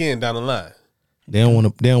see it again down the line. They don't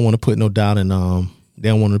want to put no doubt in They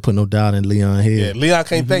don't want to put no doubt in Leon's head. Yeah, Leon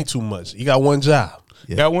can't think too much. He got one job.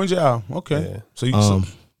 Yeah. Got one job. Okay. Yeah. So you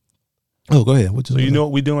Oh, go ahead. so you know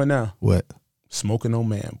what we doing now? What? Smoking on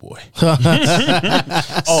Man Boy. Smoking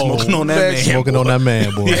on that man. Smoking on that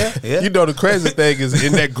Man Boy. Yeah. You know the crazy thing is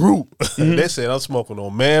in that group, they said I'm smoking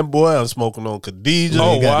on Man Boy, I'm smoking on Khadijah.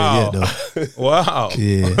 Oh, Ain't got wow. that yet, Wow. though.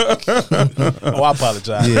 Yeah. Oh, I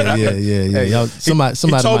apologize. Yeah. Hey, Y'all, somebody he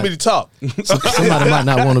told might, me to talk. somebody might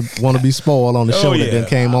not want to be spoiled on the show that then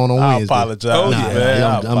came on I Wednesday. apologize. Oh, Nah,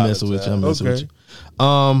 yeah. I'm messing with you. I'm messing Okay. with you.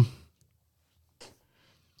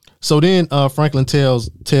 So then Franklin tells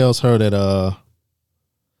her that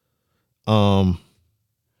well,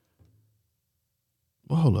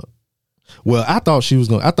 hold up. Well, I thought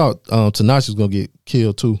Tinashe was gonna get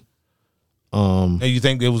killed too. And you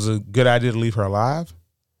think it was a good idea to leave her alive?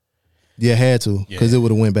 Yeah, had to because it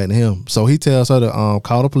would have went back to him. So he tells her to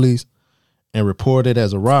call the police and report it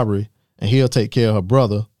as a robbery, and he'll take care of her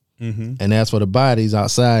brother. And as for the bodies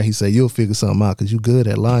outside, he said you'll figure something out because you good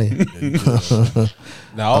at lying.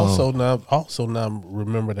 Now also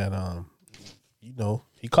remember that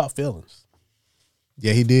he caught feelings.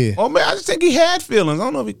 Yeah, he did. Oh man, I just think he had feelings. I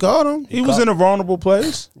don't know if he caught them. He was in a vulnerable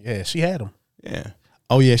place. Yeah, she had him. Yeah.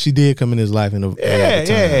 Oh yeah, she did come in his life in a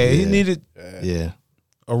Yeah. He needed yeah.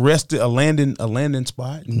 a landing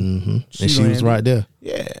spot. And she was right there.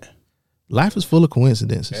 Yeah. Life is full of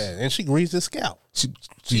coincidences. Yeah, and she greased his scalp. She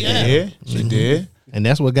did. And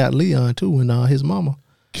that's what got Leon too when his mama.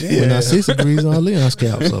 When Sissy greased on Leon's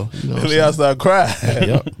scalp. So Leon started crying.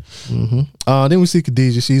 Yep. Then we see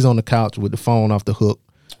Khadijah. She's on the couch with the phone off the hook,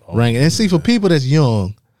 ringing. And see, for people that's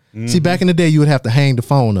young, see, back in the day, you would have to hang the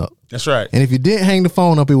phone up. That's right. And if you didn't hang the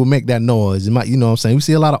phone up, it would make that noise. It might, you know what I'm saying? We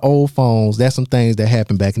see a lot of old phones. That's some things that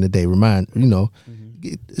happened back in the day.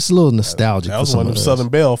 It's a little nostalgic. That was for one of them Southern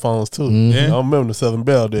Bell phones too. I don't remember the Southern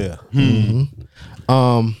Bell there.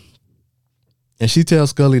 And she tells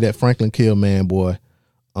Scully that Franklin killed Man Boy.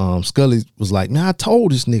 Scully was like, "Man, I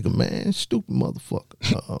told this nigga, man, stupid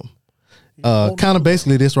motherfucker." Kind of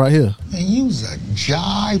basically this right here. Man, you was a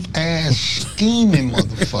jive ass scheming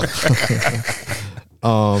motherfucker.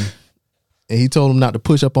 And he told him not to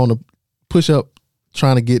push up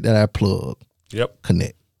trying to get that plug. Yep.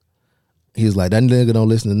 Connect. He was like, that nigga don't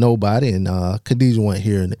listen to nobody, and Khadijah wasn't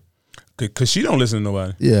hearing it. Cause she don't listen to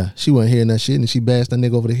nobody. Yeah, she wasn't hearing that shit, and she bashed that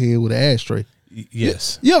nigga over the head with an ashtray.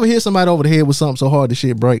 Yes. You ever hear somebody over the head with something so hard the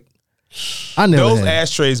shit break? I never Those had.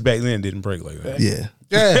 ashtrays back then didn't break like that. Yeah.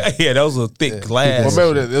 Yeah. Yeah, those were thick glass.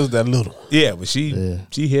 Remember that? It was that little. Yeah, but she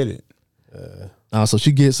hit it. So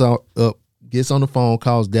she gets on the phone,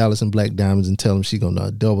 calls Dallas and Black Diamonds and tell them she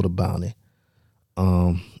gonna double the bounty.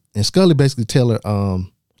 And Scully basically tell her,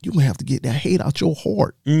 you gonna have to get that hate out your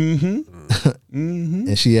heart.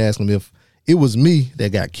 And she asked him, if it was me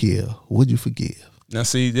that got killed, would you forgive? Now,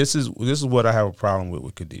 see, this is what I have a problem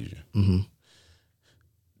with Khadijah.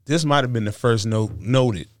 This might have been the first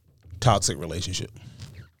noted toxic relationship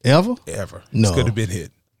Ever? This No. could have been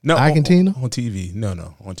hit. No, Ike and Tina? on TV. No,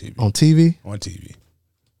 on TV. On TV? On TV.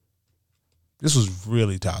 This was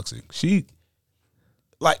really toxic.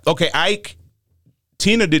 Ike.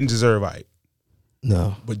 Tina didn't deserve Ike,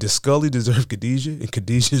 No. but does Scully deserve Khadijah, and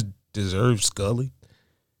Khadijah deserves Scully?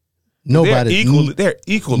 Nobody. They're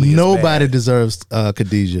equally. Nobody as bad. deserves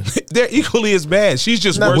Khadijah. They're equally as bad. She's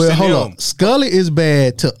just worse Well, than hold him. on. Scully is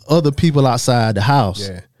bad to other people outside the house.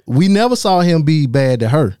 Yeah. We never saw him be bad to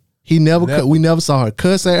her. We never saw her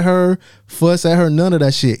cuss at her, fuss at her, none of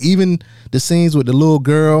that shit. Even the scenes with the little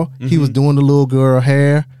girl, he was doing the little girl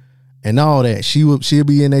hair and all that. She'll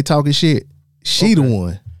be in there talking shit. She the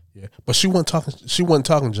one. Yeah, but she wasn't talking. She wasn't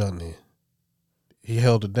talking John then. He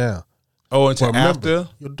held it down. Oh, until But remember,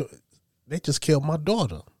 after? they just killed my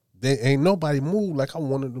daughter. They ain't nobody moved like I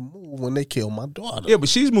wanted to move when they killed my daughter. Yeah, but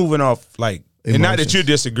she's moving off like, and not that Emotions. you're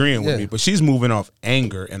disagreeing with Yeah. me, but she's moving off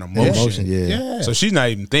anger and emotion. Emotion, yeah. So she's not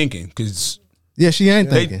even thinking because Yeah, she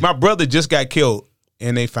ain't thinking. my brother just got killed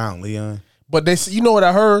and they found Leon. But you know what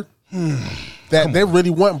I heard? That they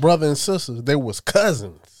really weren't brother and sisters. They was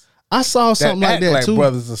cousins. I saw something like act that like too.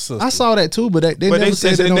 brothers and sisters. I saw that too, but they never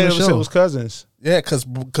said that on the never said it show. was cousins. Yeah,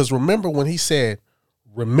 because remember when he said,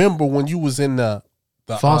 "Remember when you was in the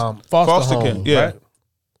Foster foster care, home, yeah. right?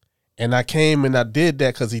 And I came and I did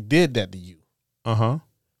that because he did that to you.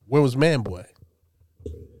 Where was Man Boy?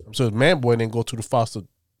 So if Man Boy didn't go to the foster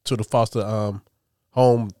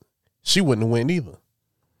home, she wouldn't have went either.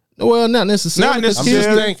 Well, not necessarily. Not 'cause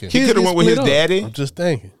necessarily. kids He could have get went with his split up. daddy. I'm just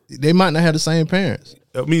thinking. They might not have the same parents.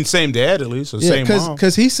 I mean, same dad at least, or Yeah, same mom.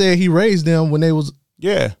 because he said he raised them when they was,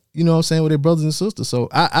 Yeah, you know what I'm saying, with their brothers and sisters. So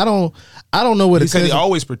I don't know what he it said he says.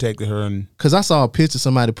 always protected her. And Because I saw a picture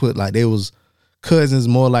somebody put like they was cousins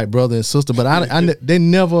more like brother and sister, but they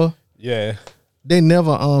never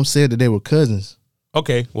said that they were cousins.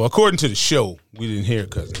 okay, well, according to the show, we didn't hear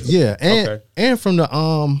cousins. Yeah, and from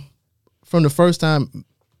the first time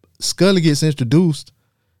Scully gets introduced,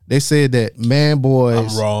 they said that Man Boys.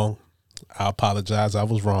 I'm wrong. I apologize. I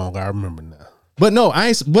was wrong. I remember now. But no,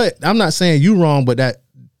 But I'm not saying you wrong, but that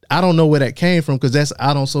I don't know where that came from because that's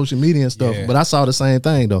out on social media and stuff. Yeah. But I saw the same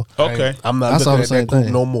thing though. Okay, I'm not I saw looking the at that same group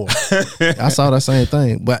thing. no more. I saw that same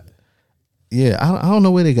thing. But yeah, I don't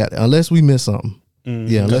know where they got it, unless we missed something.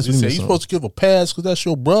 Yeah, unless You we say missed you something. supposed to give a pass because that's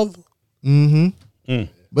your brother.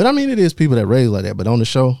 But I mean, it is people that raised like that. But on the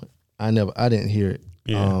show, I didn't hear it.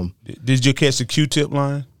 yeah. Did you catch the Q-tip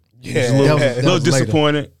line? Yeah, A little, that was little later.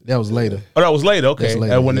 disappointed. That was later. Oh, that was later. Okay, That's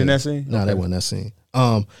later, that wasn't in yeah. that scene. No, that wasn't that scene.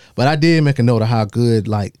 But I did make a note of how good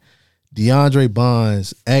like DeAndre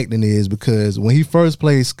Bond's acting is, because when he first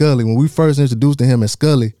played Scully, when we first introduced to him as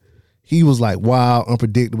Scully, he was like wild,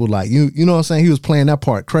 unpredictable. Like you know what I'm saying? He was playing that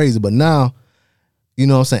part crazy. But now, you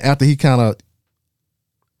know what I'm saying? After he kind of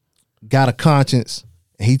got a conscience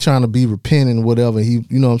and he trying to be repentant or whatever, he,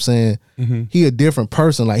 you know what I'm saying? He a different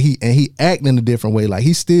person. Like he acting a different way. Like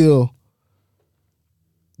he still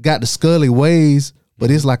got the Scully ways,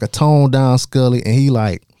 but it's like a toned down Scully, and he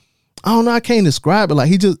like, I don't know, I can't describe it. Like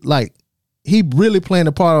he just like he really playing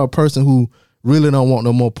the part of a person who really don't want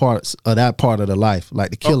no more parts of that part of the life,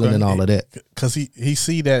 like the killing and all of that. Because he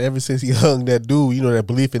see that ever since he hung that dude, you know, that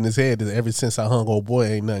belief in his head that ever since I hung old boy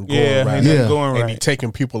ain't nothing going Yeah, right. ain't Yeah. nothing going And he right.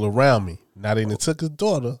 taking people around me. Now they done took his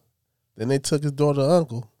daughter, then they took his daughter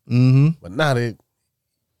uncle, but now they, you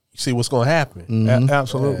see what's gonna happen.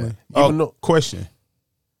 Absolutely. Yeah. Even though- Question: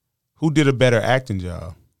 who did a better acting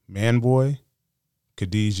job, Man Boy,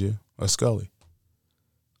 Khadijah, or Scully?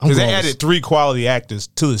 Because they added 3 quality actors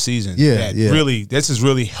to the season. Yeah, that yeah. Really, this has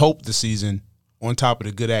really helped the season on top of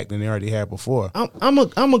the good acting they already had before. I'm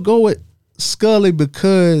gonna go with Scully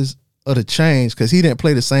because of the change because he didn't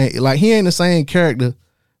play the same. Like he ain't the same character.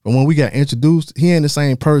 But when we got introduced, he ain't the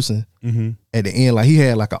same person at the end. Like he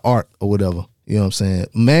had like an arc or whatever. You know what I'm saying?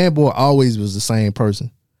 Man Boy always was the same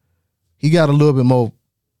person. He got a little bit more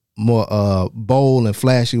bold and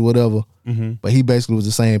flashy, whatever. But he basically was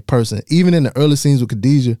the same person. Even in the early scenes with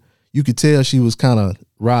Khadijah, you could tell she was kind of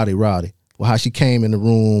rowdy. Well, how she came in the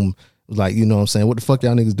room was like, you know what I'm saying? What the fuck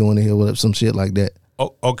y'all niggas doing in here? With some shit like that.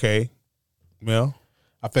 Oh, okay. Well,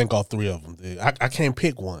 I think all three of them did. I can't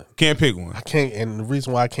pick one. Can't pick one. I can't, and the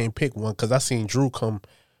reason why I can't pick one because I seen Drew come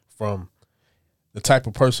from the type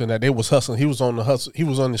of person that they was hustling. He was on the hustle. He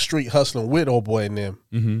was on the street hustling with Old Boy and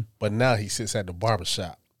them. But now he sits at the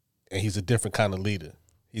barbershop, and he's a different kind of leader.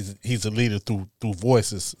 He's a leader through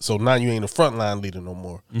voices. So now you ain't a frontline leader no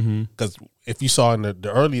more. Because if you saw in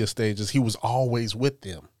the earlier stages, he was always with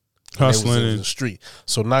them, hustling in the street.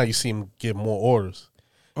 So now you see him give more orders.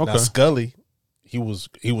 Okay. Now Scully, he was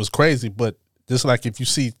crazy, but just like if you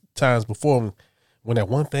see times before when that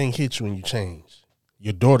one thing hit you and you change,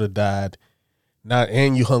 your daughter died, now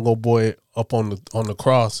and you hung Old Boy up on the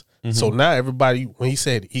cross. So now everybody, when he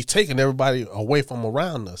said he's taking everybody away from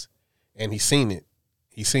around us, and he's seen it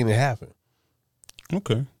happen.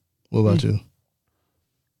 Okay. What about you?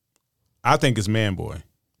 I think it's Man Boy.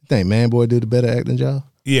 You think Man Boy did a better acting job?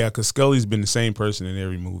 Yeah, because Scully's been the same person in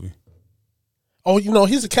every movie. Oh, you know,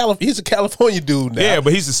 he's a California dude now. Yeah,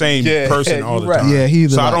 but he's the same person all the right. time. Yeah,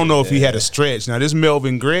 so I don't know if he had a stretch. Now this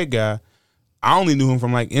Melvin Gregg guy, I only knew him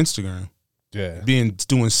from like Instagram. Yeah.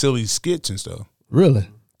 Doing silly skits and stuff. Really?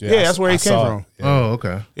 Yeah, that's where he came from. Yeah. Oh,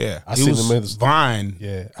 okay. Yeah. I he seen was him in the Vine.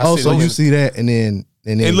 Yeah. Oh, so you see that and then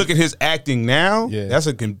And look at his acting now. Yeah.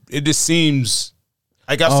 It just seems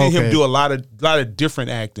like I've seen him do a lot of different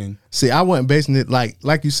acting. See, I wasn't basing it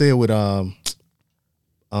like you said with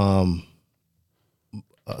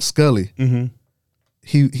Scully.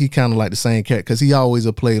 He kind of like the same character because he always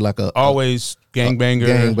will play like always gangbanger.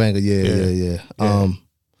 Yeah.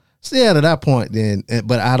 So yeah, to that point, then,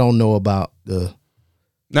 but I don't know about the.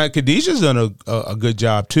 Now Khadijah's done a good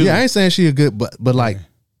job too. Yeah, I ain't saying she a good, but like,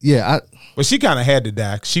 yeah, but she kind of had to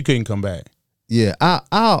die. She couldn't come back. Yeah,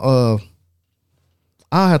 I'll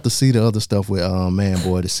have to see the other stuff with Man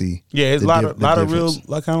Boy to see. Yeah, it's a lot of real,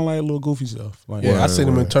 like kind of like little goofy stuff. Like, I seen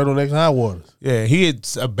him in Turtlenecks High Waters. Yeah, he had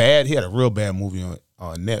a real bad movie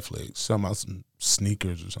on Netflix. Something about some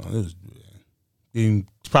sneakers or something. It was he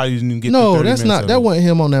probably didn't even get. No, that's not. That wasn't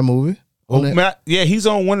him on that movie. Yeah, he's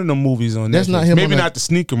on one of the movies on Netflix. That's not him. Maybe not the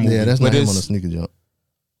sneaker movie. Yeah, that's not him on the sneaker jump.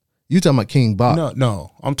 You talking about King Bob?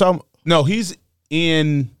 No, I'm talking. No, he's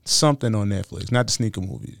in something on Netflix, not the sneaker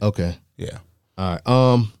movie. Okay. Yeah. All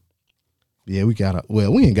right. Yeah, we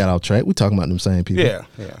ain't got off track. We talking about them same people.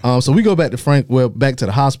 Yeah. So we go back to back to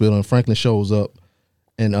the hospital, and Franklin shows up,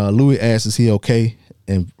 and Louis asks, "Is he okay?"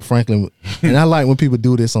 And Franklin, and I like when people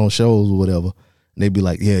do this on shows or whatever, and they be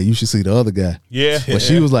like, "Yeah, you should see the other guy." Yeah. But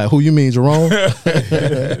she was like, "Who you mean, Jerome?"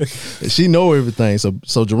 She know everything.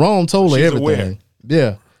 So Jerome told her She's everything. aware.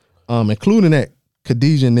 Yeah. Including that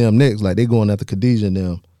Khadijah and them next, like they going after Khadijah and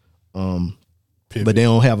them, but they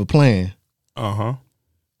don't have a plan.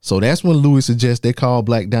 So that's when Louis suggests they call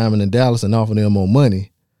Black Diamond in Dallas and offer them more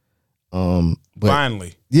money. But,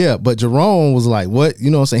 finally. Yeah, but Jerome was like, what? You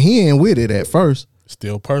know what I'm saying? He ain't with it at first.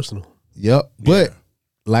 Still personal. Yep. But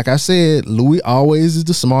like I said, Louis always is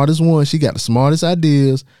the smartest one. She got the smartest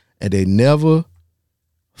ideas, and they never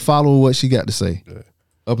follow what she got to say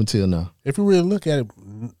up until now. If you really look at it,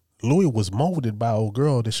 Louis was molded by an old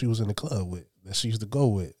girl that she was in the club with, that she used to go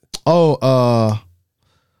with. Oh,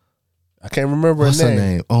 I can't remember what's her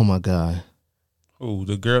name. Oh my God. Oh,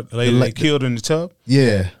 the lady they killed in the tub?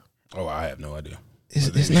 Yeah. Oh, I have no idea.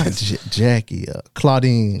 It's not Jackie.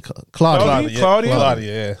 Claudia.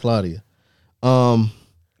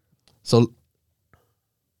 So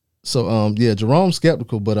Jerome's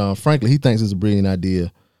skeptical, but frankly, he thinks it's a brilliant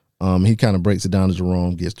idea. He kind of breaks it down to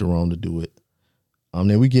Jerome, gets Jerome to do it.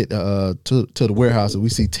 Then we get to the warehouse, and we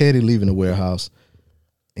see Teddy leaving the warehouse.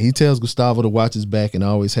 He tells Gustavo to watch his back and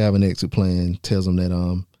always have an exit plan. Tells him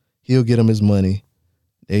that he'll get him his money.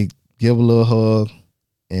 They give a little hug,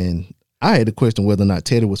 and I had to question whether or not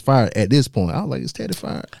Teddy was fired at this point. I was like, is Teddy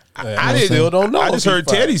fired? I still don't know. I just heard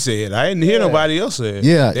Teddy say it. I didn't hear nobody else say it.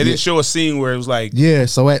 Yeah. They didn't show a scene where it was like. Yeah,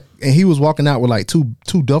 and he was walking out with like two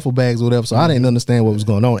duffel bags or whatever, so I didn't understand what was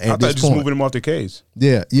going on at this point. Just moving him off the case.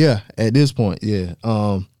 Yeah, at this point, yeah.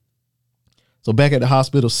 So back at the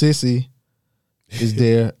hospital, Sissy is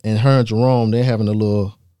there, and her and Jerome, they're having a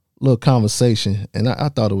little conversation, and I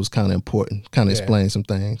thought it was kind of important, kind of explain some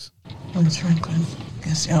things. Miss Franklin,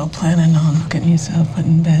 guess y'all planning on getting yourself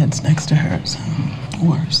putting beds next to hers and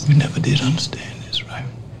worse. We never did understand this, right?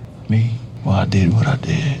 me why I did what I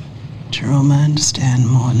did. Jerome, I understand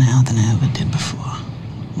more now than I ever did before.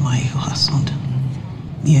 Why you hustled.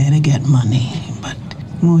 Yeah, to get money, but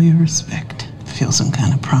more your respect. Feel some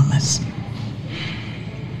kind of promise.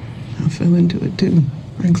 I fell into it too.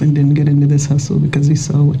 Franklin didn't get into this hustle because he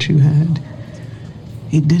saw what you had.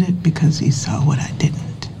 He did it because he saw what I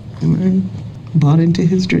didn't. And I bought into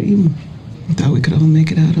his dream. I thought we could all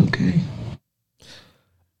make it out okay.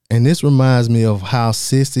 And this reminds me of how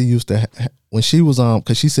Sissy used to, when she was on,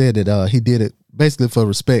 because she said that he did it basically for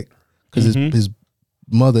respect, because his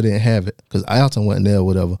mother didn't have it, because Alton wasn't there or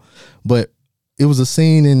whatever. But it was a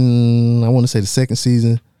scene in, I want to say the second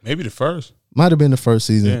season. Maybe the first. Might have been the first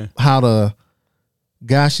season. Yeah. How the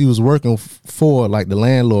guy she was working for, like the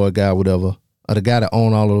landlord guy or whatever, or the guy that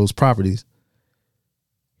owned all of those properties,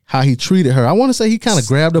 how he treated her. I want to say he kind of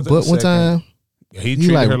grabbed her butt one time. Yeah, he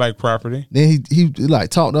treated her like property. Then he like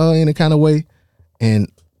talked to her in a kind of way,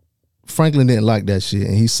 and Franklin didn't like that shit,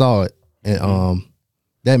 and he saw it, and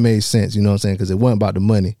that made sense, you know what I'm saying, because it wasn't about the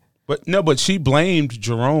money. But she blamed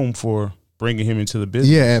Jerome for bringing him into the business.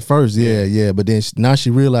 Yeah, at first, yeah. But then now she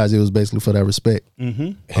realized it was basically for that respect.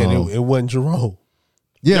 And it wasn't Jerome.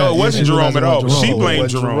 Yeah, no, it wasn't Jerome at all. She It blamed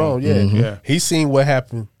wasn't Jerome. Yeah, Yeah. He seen what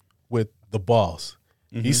happened with the boss.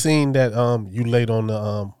 He seen that you laid on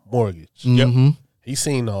the mortgage. Yep. He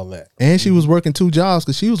seen all that. And she was working 2 jobs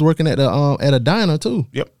because she was working at a diner too.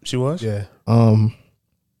 Yep, she was. Yeah. And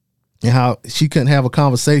how she couldn't have a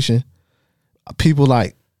conversation. People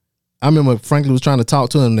like, I remember Franklin was trying to talk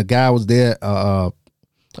to him. The guy was there, a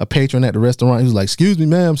patron at the restaurant. He was like, "Excuse me,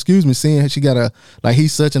 ma'am, excuse me." Seeing she got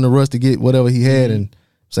he's such in a rush to get whatever he had, and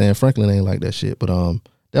saying Franklin ain't like that shit. But I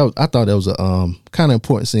thought that was a kind of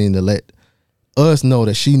important scene to let us know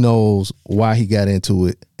that she knows why he got into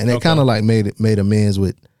it, and it kind of like made amends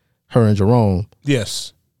with her and Jerome.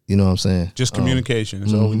 Yes. You know what I'm saying? Just communication.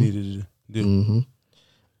 That's all we needed to do.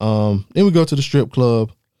 Then we go to the strip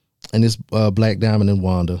club, and it's Black Diamond and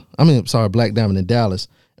Wanda. Black Diamond and Dallas.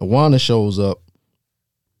 And Wanda shows up,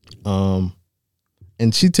 and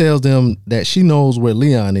she tells them that she knows where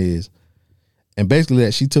Leon is, and basically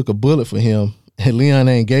that she took a bullet for him, and Leon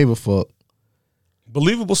ain't gave a fuck.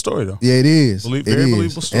 Believable story though. Yeah, it is. Very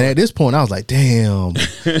believable story. And at this point, I was like, damn.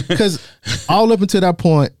 Because all up until that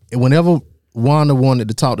point, whenever Wanda wanted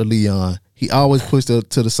to talk to Leon, he always pushed her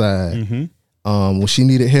to the side. When she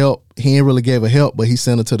needed help, he ain't really gave her help, but he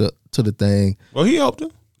sent her to the thing. Well, he helped her.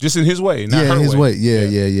 Just in his way, not her his way.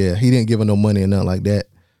 Yeah. He didn't give her no money or nothing like that.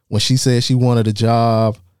 When she said she wanted a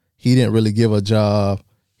job, he didn't really give her a job.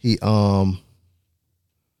 He kind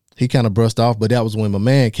of brushed off, but that was when my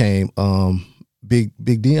man came. Big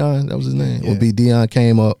Dion, that was his name. When Big Dion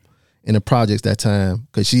came up in the projects that time,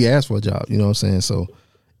 because she asked for a job, you know what I'm saying? So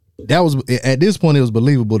that was, at this point, it was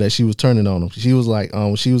believable that she was turning on him. She was like,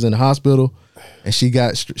 when she was in the hospital and she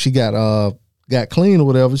got clean or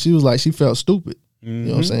whatever, she was like, she felt stupid. You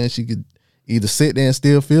know what I'm saying? She could either sit there and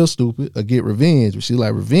still feel stupid or get revenge. But she's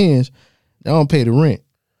like, revenge, they don't pay the rent.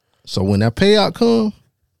 So when that payout come,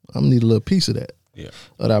 I'm gonna need a little piece of that. Yeah.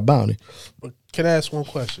 Of that bounty. But can I ask one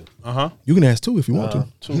question? You can ask 2 if you want to.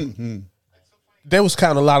 2. They was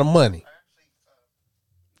counting a lot of money.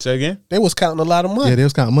 Say again? They was counting a lot of money. Yeah, they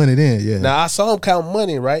was counting money then, yeah. Now I saw them count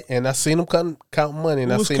money, right? And I seen them count money.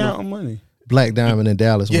 And Who I was seen counting money? Black Diamond and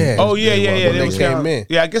Dallas. Yeah. Oh yeah. When They they was came counting. in.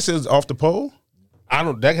 Yeah, I guess it was off the pole.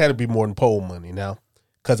 that had to be more than pole money now,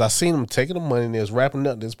 because I seen them taking the money and they was wrapping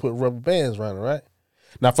up. They just put rubber bands around it, right?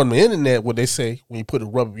 Now from the internet, what they say when you put a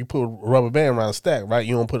rubber band around a stack, right?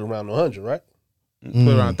 You don't put it around 100, right? Put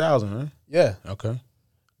around 1,000, right? Yeah. Okay.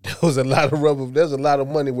 There was a lot of rubber. There's a lot of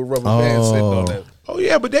money with rubber bands sitting on that. Oh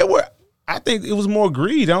yeah, but they were. I think it was more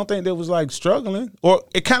greed. I don't think they was like struggling, or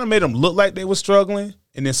it kind of made them look like they were struggling,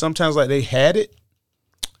 and then sometimes like they had it.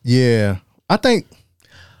 Yeah. I think,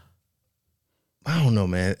 I don't know,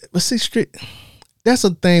 man. But see, that's a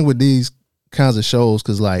thing with these kinds of shows,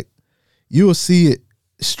 because like you'll see it.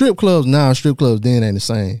 Strip clubs now and strip clubs then ain't the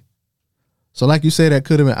same. So like you said, that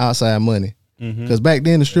could have been outside money, because back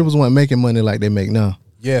then the strippers weren't making money like they make now.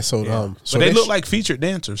 Yeah, so But they look like featured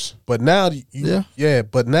dancers. But now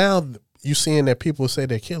but now you seeing that people say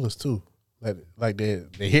they're killers too, like they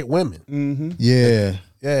hit women. Yeah,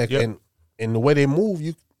 and the way they move,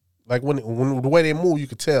 you like when the way they move, you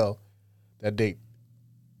could tell that they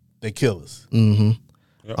killers.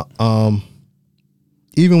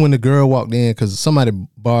 Even when the girl walked in, because somebody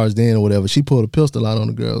barged in or whatever, she pulled a pistol out on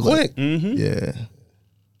the girl. Quick, yeah.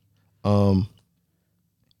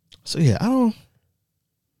 So yeah, I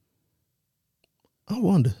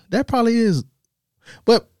wonder. That probably is,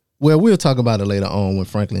 but we'll talk about it later on when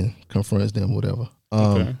Franklin confronts them, whatever.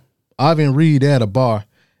 Okay. Ivan Reed at a bar,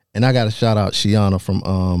 And I got to shout out Shiana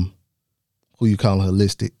from Who You Calling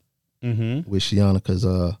Holistic with Shiana, because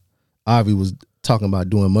Avi was talking about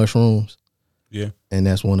doing mushrooms. Yeah. And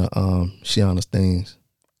that's one of Shiana's things.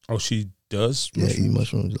 Oh, she does? Yeah, eat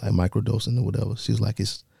mushrooms, like microdosing or whatever. She's like,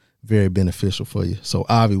 it's very beneficial for you. So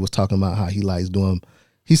Avi was talking about how he likes doing,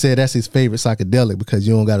 he said that's his favorite psychedelic because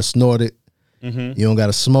you don't got to snort it. You don't got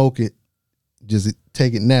to smoke it. Just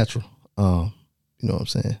take it natural. You know what I'm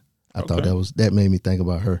saying? I thought that made me think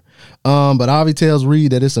about her. But Avi tells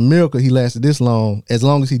Reed that it's a miracle he lasted this long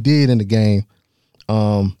as he did in the game.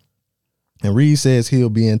 And Reed says he'll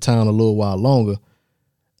be in town a little while longer.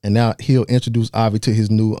 And now he'll introduce Avi to his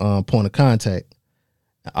new point of contact.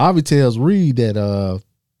 Avi tells Reed that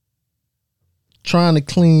trying to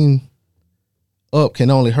clean up can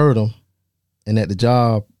only hurt him and that the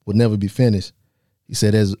job would never be finished. He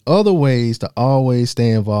said there's other ways to always stay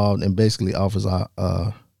involved, and basically offers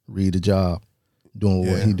Reed a job doing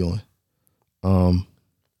what he doing. I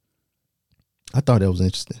thought that was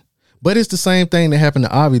interesting. But it's the same thing that happened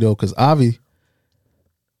to Avi though, because Avi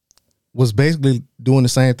was basically doing the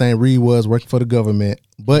same thing Reed was, working for the government,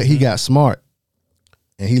 but he got smart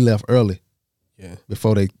and he left early. Yeah.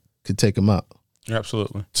 Before they could take him out.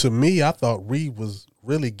 Absolutely. To me, I thought Reed was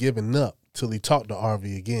really giving up till he talked to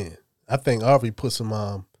Harvey again. I think Harvey put some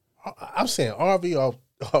I'm saying Harvey or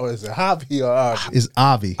is it Javi or Harvey? It's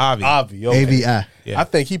Avi. Avi, okay. AVI. Yeah. I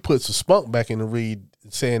think he put some spunk back in the Reed,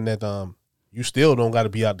 saying that you still don't got to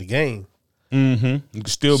be out the game. You can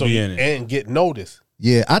still be in it and get noticed.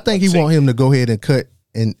 Yeah, I think he want him to go ahead and cut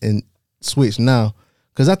and switch now,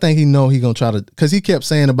 because I think he know he gonna try to. Because he kept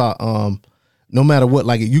saying about no matter what,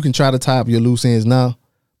 like you can try to tie up your loose ends now,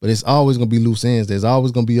 but it's always gonna be loose ends. There's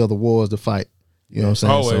always gonna be other wars to fight. You know what I'm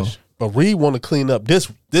saying? Always. So, but Reed want to clean up this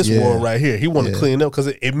war right here. He want to clean up because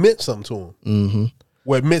it meant something to him. Mm-hmm.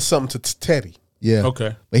 Well, it meant something to Teddy. Yeah.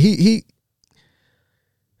 Okay. But he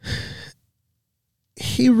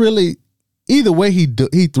really, either way he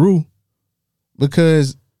threw,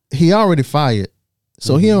 because he already fired.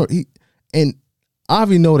 So he and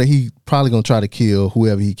Avi know that he probably gonna try to kill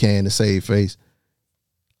whoever he can to save face.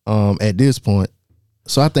 At this point,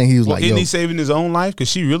 so I think he was like, isn't he saving his own life? Because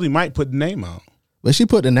she really might put the name out. But she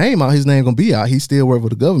put the name out. His name gonna be out. He still work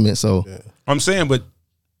with the government. So I'm saying, but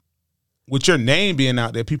with your name being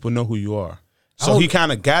out there, people know who you are. So he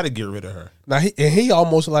kind of got to get rid of her. Now he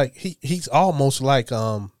almost like he's almost like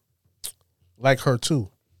her too.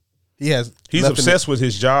 He's obsessed with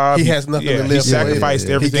his job. He has nothing to live for. He sacrificed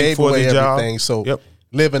everything for the job. So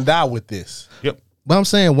live and die with this. Yep. But I'm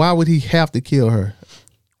saying, why would he have to kill her?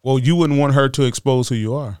 Well, you wouldn't want her to expose who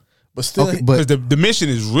you are. But still, because the mission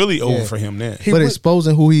is really over for him now. But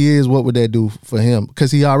exposing who he is, what would that do for him?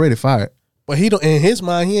 Because he already fired. But he don't. In his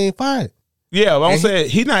mind, he ain't fired. Yeah, but I'm saying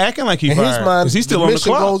he's not acting like he fired. Because he's still on the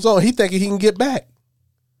clock. Goes on. He thinking he can get back.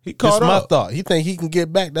 He caught That's up. my thought. He think he can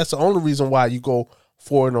get back. That's the only reason why you go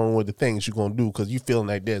forward on with the things you're gonna do, because you feeling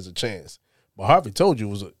like there's a chance. But Harvey told you it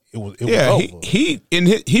was over.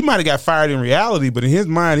 He might have got fired in reality, but in his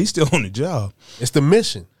mind, he's still on the job. It's the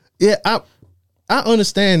mission. Yeah, I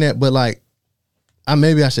understand that, but like,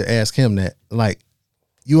 maybe I should ask him that. Like,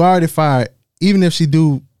 you already fired. Even if she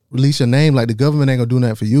do release your name, like the government ain't gonna do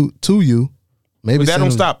nothing for you to you. Maybe but that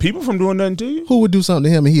don't stop people from doing nothing to you. Who would do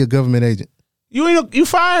something to him and he a government agent? You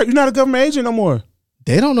fired. You're not a government agent no more.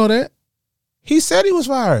 They don't know that. He said he was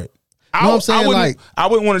fired. I'm saying, I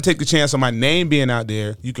wouldn't want to take the chance of my name being out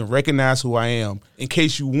there. You can recognize who I am in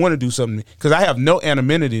case you want to do something, because I have no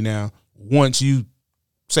anonymity now once you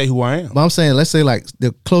say who I am. But I'm saying, let's say like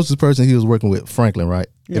the closest person he was working with, Franklin, right?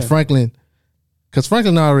 Yeah. If Franklin, because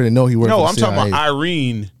Franklin already know he worked for the I'm CIA. talking about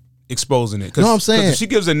Irene exposing it. No, I'm saying, if she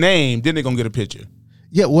gives a name, then they're gonna get a picture.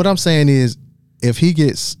 Yeah, what I'm saying is, if he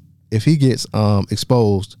gets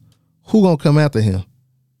exposed, who gonna come after him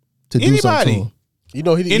to do something to him? You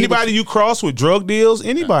know, anybody you cross with drug deals,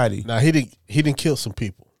 anybody. Nah, he didn't kill some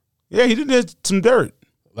people. Yeah, he did some dirt.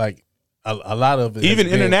 Like a lot of it, even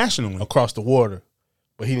internationally across the water.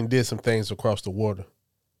 But he did some things across the water.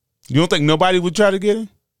 You don't think nobody would try to get him?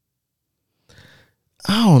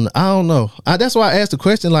 I don't know. That's why I asked the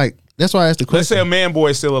question. Let's say a Man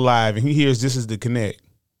Boy is still alive and he hears this is the connect.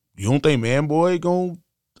 You don't think Man Boy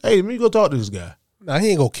hey, let me go talk to this guy? Nah, he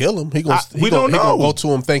ain't gonna kill him. He gonna go to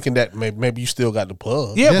him thinking that maybe you still got the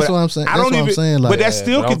plug. Yeah, that's what I'm saying. But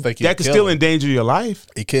that could still endanger your life.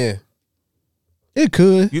 It can. It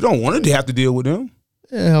could. You don't want to have to deal with him.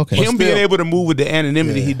 Yeah, okay. Him being able to move with the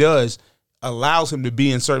anonymity he does allows him to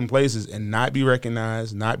be in certain places and not be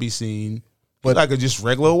recognized, not be seen. But like a just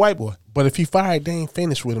regular white boy. But if he fired, they ain't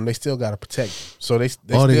finished with him. They still got to protect him. So they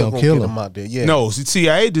still gonna gonna kill get him out there. Yeah. No,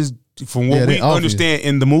 CIA just from what we understand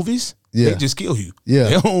in the movies, they just kill you. Yeah.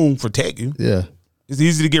 They don't protect you. Yeah. It's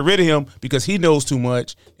easy to get rid of him because he knows too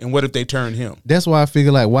much. And what if they turn him? That's why I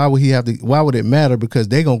figure like, why would it matter? Because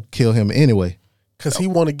they gonna kill him anyway. Because he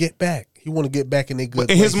want to get back. He want to get back in their good.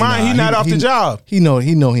 In his mind, he's not off the job. He know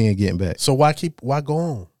he ain't getting back. So why go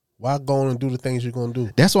on? Why go on and do the things you're gonna do?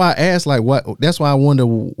 That's why I asked like what. That's why I wonder.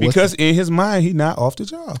 Because in his mind, he not off the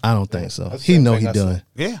job. I don't think so. He know he done.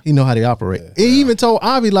 Yeah. He know how they operate. He even told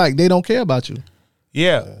Avi like they don't care about you.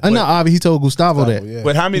 Yeah. And not Avi. He told Gustavo that. Yeah.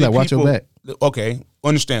 But how many people? Watch your back. Okay,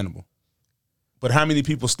 understandable. But how many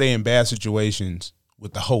people stay in bad situations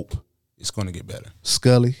with the hope it's going to get better?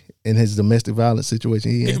 Scully in his domestic violence situation.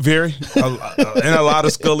 He in. Very, and a lot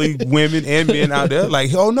of Scully women and men out there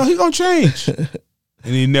like, oh no, he gonna change, and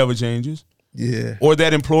he never changes. Yeah. Or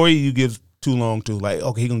that employee you give too long to, like,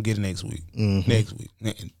 okay, he gonna get it next week. Mm-hmm. Next week,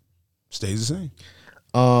 and stays the same.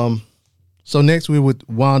 So next week with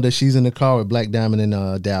Wanda, she's in the car with Black Diamond in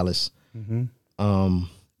Dallas. Mm-hmm.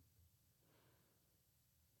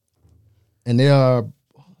 And they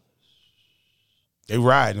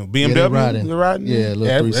riding. BMW, they're riding. Yeah,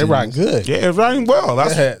 they riding good. Yeah, they're riding well.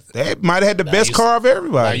 They might have had the best car of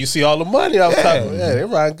everybody. Now you see all the money I was talking about. Yeah, they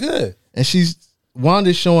riding good. And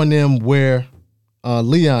Wanda's showing them where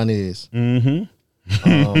Leon is. Mm-hmm.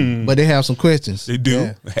 But they have some questions. They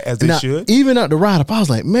do, as they should. Even at the ride up, I was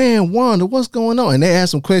like, man, Wanda, what's going on? And they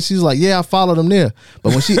asked some questions. She's like, yeah, I followed them there.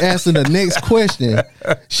 But when she asked her the next question,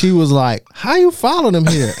 she was like, how you follow them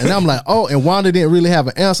here? And I'm like, oh, and Wanda didn't really have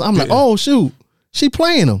an answer. I'm like, oh, shoot, she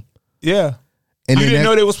playing them. Yeah. And you didn't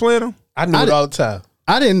know they was playing them? I knew it all the time.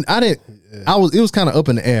 I didn't. It was kind of up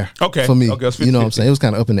in the air. Okay. For me. Okay, it was 50-50. You know what I'm saying? It was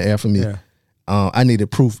kind of up in the air for me. Yeah. I needed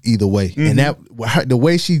proof either way. And the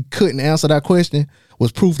way she couldn't answer that question was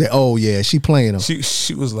proof that, oh yeah, she playing them.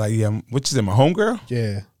 She was like, yeah, what you said, my homegirl?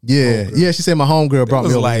 Yeah. Yeah. Homegirl. Yeah, she said my homegirl brought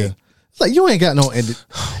me over like, here. It's like, you ain't got no. And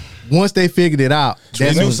once they figured it out,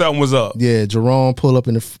 they knew something was up. Yeah, Jerome pull up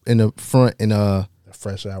in the front and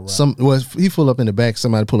fresh out right. He pull up in the back,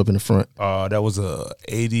 somebody pull up in the front. That was a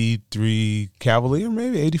 83 Cavalier,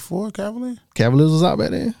 maybe 84 Cavalier. Cavaliers was out back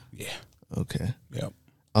then? Yeah. Okay. Yep.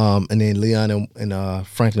 And then Leon and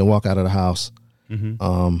Franklin walk out of the house.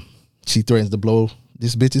 Mm-hmm. She threatens to blow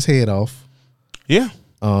this bitch's head off. Yeah.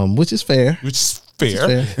 Which is fair.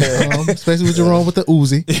 Especially with Jerome with the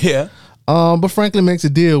Uzi. Yeah. But Franklin makes a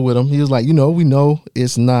deal with him. He was like, we know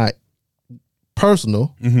it's not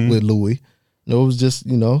personal with Louis. No, it was just,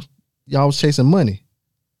 y'all was chasing money.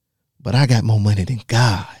 But I got more money than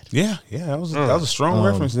God. Yeah. That was a strong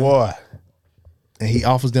reference. Boy. And he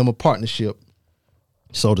offers them a partnership,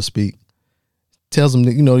 so to speak. Tells them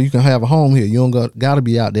that, you can have a home here. You don't got to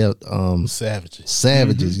be out there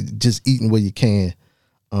savages, just eating what you can.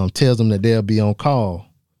 Tells them that they'll be on call.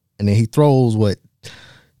 And then he throws what,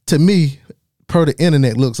 to me, per the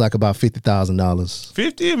internet, looks like about $50,000.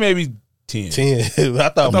 50 or maybe 10. I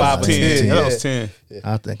thought 5 or 10. That was 10.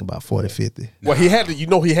 I think about 40, 50. Well, he had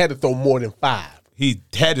to throw more than 5. He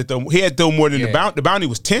had to throw more than the bounty. The bounty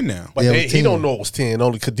was 10 now. But he don't know it was 10.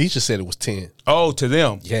 Only Khadijah said it was 10. Oh, to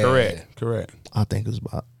them. Yeah. Correct. I think it was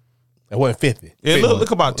about. It wasn't 50. Yeah,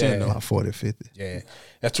 look about 10 though. About 40, 50. Yeah.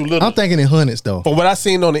 That's too little. I'm thinking in hundreds though. But what I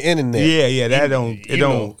seen on the internet. Yeah, that don't. It's in a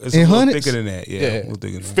little hundreds? thicker than that. Yeah.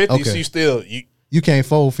 50, Okay. see still. You can't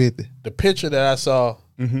fold 50. The picture that I saw,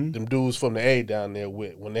 them dudes from the A down there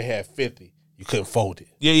with, when they had 50, you couldn't fold it.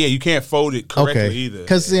 Yeah, you can't fold it correctly either.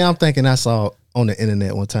 Because see, I'm thinking I saw on the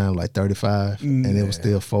internet one time like 35 and it was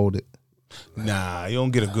still folded. Nah, you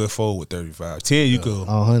don't get a good fold with 35. 10, you could.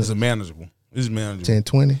 It's manageable. It's manageable. 10,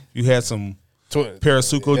 20. You had some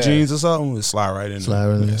Parasuco jeans or something, it slide right in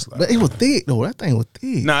there. But it was thick though. That thing was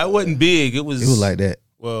thick. Nah, it wasn't big. It was like that.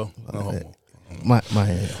 Well, my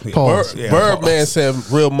hand. Pause. Birdman said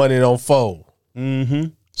real money don't fold. Mm-hmm.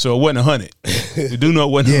 So it wasn't 100. You do know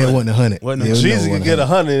it wasn't 100. It wasn't 100. Jeezy could get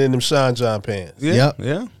 100 in them Sean John pants. Yeah.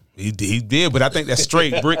 He did, but I think that's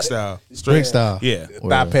straight brick style. Brick style. Yeah.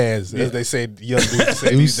 Thigh pads, as they say, young dudes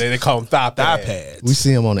say these days, they call them thigh pads. We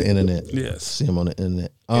see him on the internet. Yes. See him on the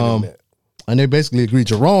internet. And they basically agreed.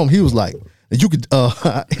 Jerome, he was like, you could,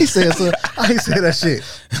 he said that shit.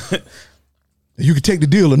 You could take the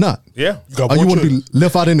deal or not. Yeah. Or you want to be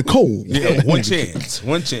left out in the cold. Yeah, one chance.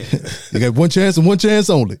 You got one chance and one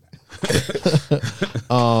chance only.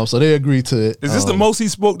 So they agreed to it. Is this the most he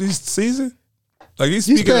spoke this season? Like he's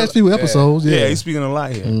these past few episodes, yeah. He's speaking a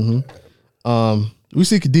lot here. Mm-hmm. We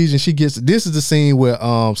see Khadijah, and she gets. This is the scene where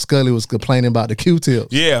Scully was complaining about the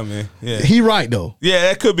Q-tips. Yeah, man. Yeah, he right though. Yeah,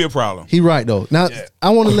 that could be a problem. He right though. Now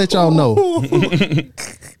I want to let y'all know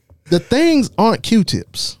the things aren't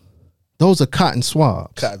Q-tips. Those are cotton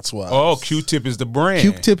swabs. Cotton swabs. Oh, Q-tip is the brand.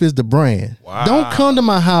 Q-tip is the brand. Wow. Don't come to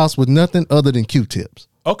my house with nothing other than Q-tips.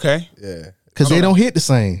 Okay. Yeah. Because they don't hit the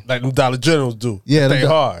same. Like them Dollar Generals do. Yeah, they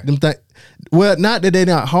hard. Well, not that they're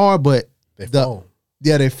not hard, but They fold.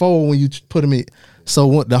 Yeah, they fold when you put them in. So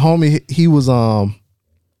what the homie, he was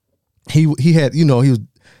he had, he was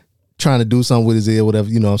trying to do something with his ear, whatever,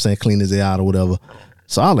 what I'm saying, clean his ear out or whatever.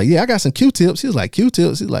 So I was like, yeah, I got some Q-tips. He was like,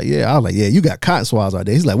 Q-tips? He's like, yeah. I was like, yeah, you got cotton swabs right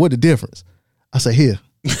there. He's like, what the difference? I said, here.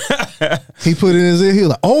 He put it in his ear. He was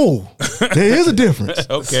like, oh, there is a difference.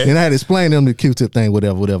 Okay. And I had to explain to him the Q-tip thing,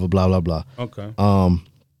 whatever, blah, blah, blah. Okay.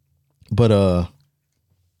 But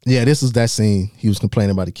yeah, this is that scene. He was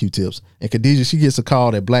complaining about the Q-tips. And Khadijah, she gets a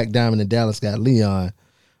call that Black Diamond in Dallas got Leon.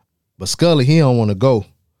 But Scully, he don't want to go.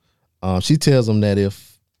 She tells him that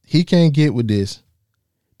if he can't get with this,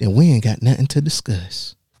 then we ain't got nothing to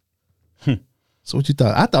discuss. So what you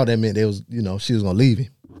thought? I thought that meant there was, she was gonna leave him.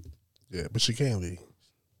 Yeah, but she can't leave.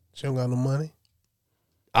 She don't got no money.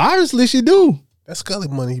 Obviously, she do. That's Scully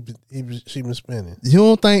money she been spending. You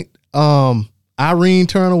don't think Irene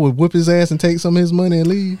Turner would whip his ass and take some of his money and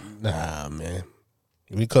leave? Nah, man.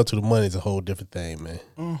 When you come to the money, it's a whole different thing,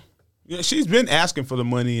 man. Yeah, she's been asking for the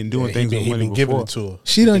money and doing things with money giving before. it to her.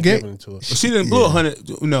 She done get. She didn't blow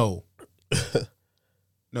 100.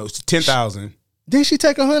 No, it's 10,000. Did she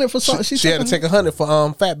take 100 for something? She had to take 100 for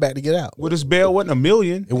Fatback to get out. Well, this bail wasn't $1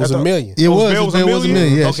 million. It was $1 million. It was. Bail Was $1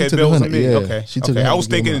 million. Yeah, okay, she took bail was $1 100. million. Yeah, Okay, she took okay. 100 I was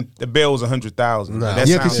to get him thinking the bail was 100,000. Nah. That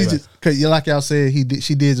Yeah, because sounds cause like y'all said, she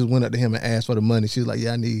did just went up to him and asked for the money. She was like,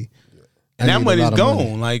 yeah, I need and that a money's lot of gone.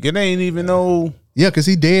 money. Like it ain't even no. Yeah, because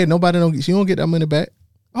he dead. Nobody she don't get that money back.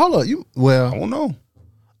 Hold up, I don't know.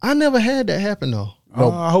 I never had that happen though.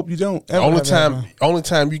 I hope you don't. The only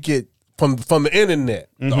time you get from the internet,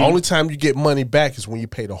 the only time you get money back is when you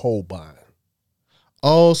pay the whole bond.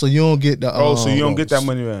 Oh, so you don't get the so you don't get that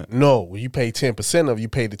money back? No, when you pay 10% of it, you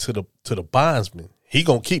paid it to the bondsman. He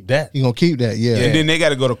gonna keep that. He gonna keep that, yeah. And then they got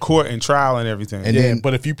to go to court and trial and everything. And Yeah, then,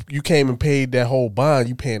 but if you came and paid that whole bond,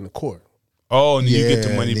 you paying the court. Oh, and you get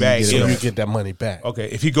the Yeah, money then back. you So get you get that money back. Okay,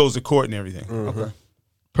 if he goes to court and everything. Okay.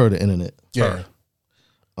 per the internet. Yeah.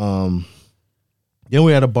 Then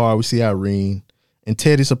we're at a bar. We see Irene, and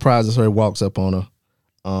Teddy surprises her. Walks up on her.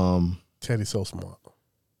 Teddy's so smart.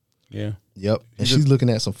 Yeah. Yep, and she's looking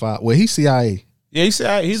at some file. Well, he's CIA. Yeah,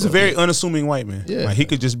 he's a very unassuming white man. Yeah. Like, he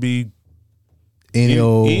could just be Any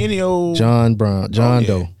old John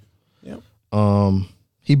Doe. Yep.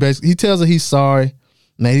 He tells her he's sorry,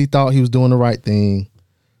 and that he thought he was doing the right thing,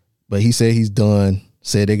 but he said he's done.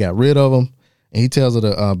 Said they got rid of him, and he tells her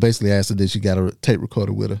to basically ask her that she got a tape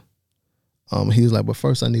recorder with her. He was like, "But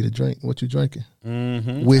first, I need a drink. What you drinking?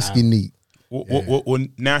 Mm-hmm. Whiskey neat." Well,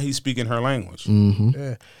 now he's speaking her language. Mm-hmm.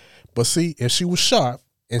 Yeah. But see, if she was sharp,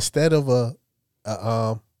 instead of a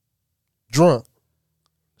drunk,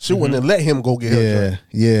 she wouldn't have let him go get her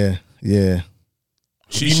drink. Yeah.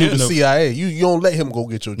 She knew the CIA. You don't let him go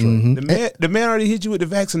get your drink. Mm-hmm. The man already hit you with the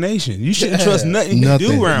vaccination. You shouldn't trust nothing he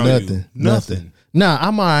do around you. Nothing. Nah,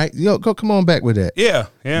 I'm all right. Yo, come on back with that. Yeah.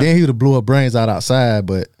 Then he would have blew her brains out outside,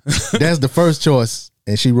 but that's the first choice,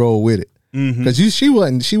 and she rolled with it. Because she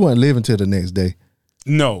wasn't living till the next day.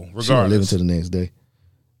 No, She wasn't living regardless. till the next day.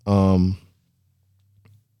 And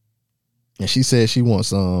she said she wants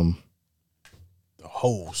The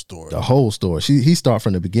whole story. the whole story. He start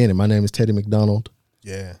from the beginning. My name is Teddy McDonald.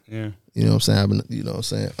 Yeah. Yeah. You know what I'm saying? You know what I'm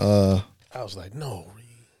saying? I was like, no,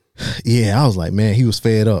 Yeah, I was like, man, he was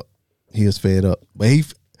fed up. But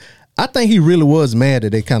I think he really was mad that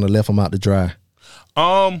they kind of left him out to dry.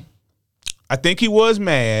 I think he was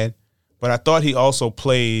mad, but I thought he also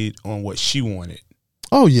played on what she wanted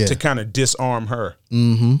Oh yeah. to kind of disarm her.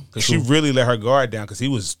 Mm-hmm. Because she really let her guard down because she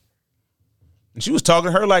was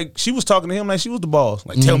talking to her like she was talking to him like she was the boss.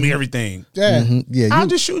 Like, tell me everything. Yeah. Mm-hmm. Yeah, I'll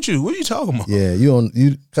just shoot you. What are you talking about? yeah,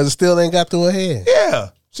 you Because it still ain't got through her head. Yeah.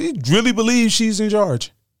 She really believes she's in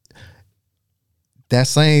charge. that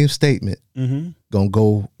same statement gonna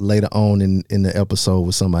go later on in the episode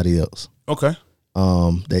with somebody else. Okay.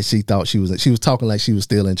 That she thought she was talking like she was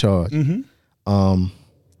still in charge.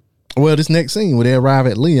 Well, this next scene where they arrive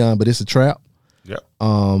at Leon, but it's a trap. Yep.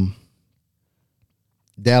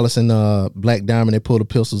 Dallas and Black Diamond, they pull the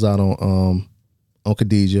pistols out on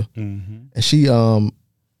Khadijah, and she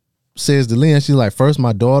says to Leon, she's like, first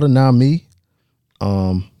my daughter, now me.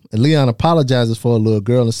 And Leon apologizes for a little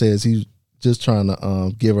girl and says he's just trying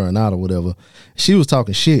to give her an out or whatever. She was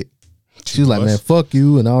talking shit. She was like, man, fuck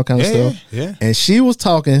you and all kind of stuff. Yeah. And she was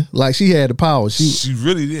talking like she had the power. She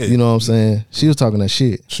really did. You know what I'm saying? She was talking that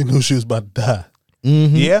shit. She knew she was about to die.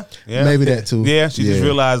 Yeah. Maybe that too. Yeah. She just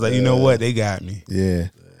realized, like, you know what? They got me. Yeah.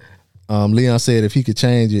 Leon said if he could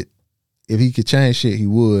change it, if he could change shit, he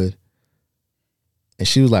would. And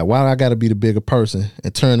she was like, "Why I got to be the bigger person?"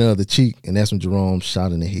 And turn the other cheek, and that's when Jerome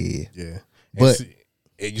shot in the head. Yeah, But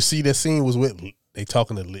and you see that scene was with they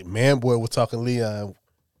talking to Man Boy was talking to Leon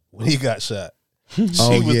when he got shot. She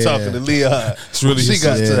was talking to Leon. It's really she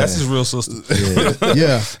got shot. That's his real sister.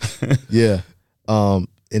 Yeah.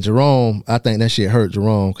 And Jerome, I think that shit hurt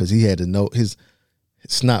Jerome because he had to know his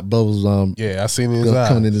snot bubbles. I seen in his eyes.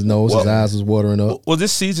 Coming in his nose. His eyes was watering up. Well,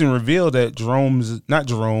 this season revealed that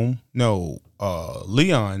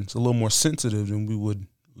Leon's a little more sensitive than we would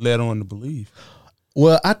let on to believe.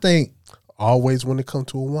 Well, I think always when it comes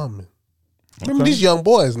to a woman. Remember these young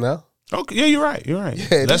boys now. Okay, yeah, you're right.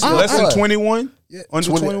 Yeah, less than 21? Yeah, under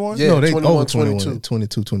 21? Yeah, no, they 21, over 21, 22.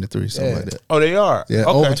 22, 23, something like that. Oh, they are? Yeah, okay.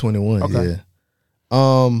 over 21, okay. yeah.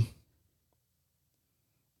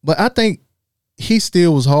 But I think he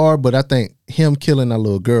still was hard, but I think him killing that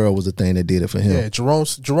little girl was the thing that did it for him. Yeah,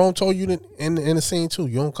 Jerome told you that in the scene too.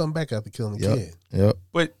 You don't come back after killing the kid. Yep.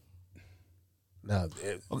 But now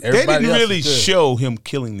they didn't really show him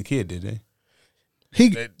killing the kid, did they?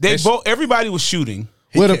 Everybody was shooting.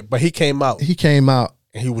 But he came out. He came out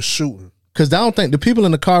and he was shooting. Because I don't think the people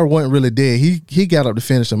in the car weren't really dead. He got up to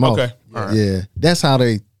finish him off. Okay. All right. Yeah. That's how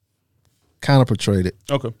they kind of portrayed it.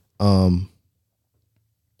 Okay.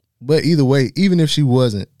 But either way, even if she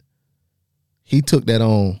wasn't, he took that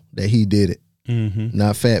on that he did it. Mm-hmm.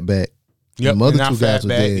 Not Fatback. Yep. The other two guys were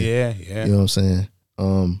dead. Yeah. You know what I'm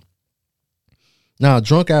saying? Now,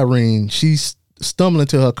 drunk Irene, she's stumbling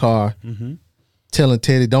to her car, telling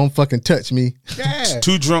Teddy, "Don't fucking touch me." Yeah.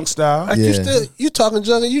 Too drunk style. Like you talking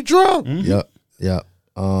junk and you drunk. Mm-hmm. Yep.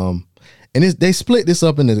 And they split this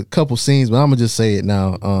up into a couple scenes, but I'm gonna just say it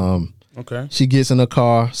now. Okay. She gets in her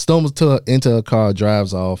car, stumbles into her car,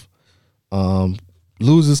 drives off,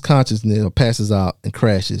 loses consciousness, passes out, and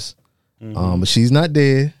crashes. But she's not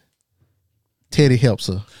dead. Teddy helps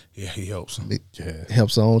her. Yeah, he helps her.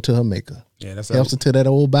 Helps her on to her maker. Yeah, that's helps her to that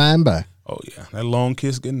old by and by. Oh yeah, that long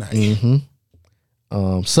kiss goodnight.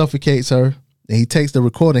 Mm-hmm. Suffocates her, and he takes the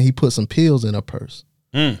recorder and he puts some pills in her purse.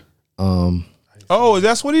 Oh,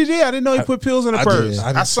 that's what he did. I didn't know he put pills in the purse.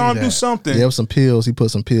 I saw him do something. Yeah, some pills. He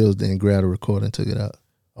put some pills, then grabbed the recorder and took it out.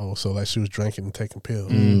 Oh, so like she was drinking and taking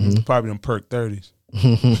pills. Probably them perk 30s.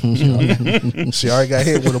 She already got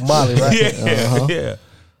hit with a Molly, right?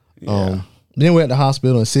 Yeah. Then we're at the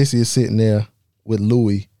hospital and Sissy is sitting there with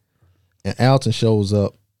Louis, and Alton shows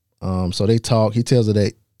up. So they talk. He tells her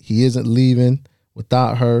that he isn't leaving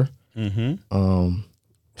without her. He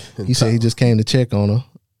said he just came to check on her,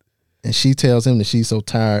 and she tells him that she's so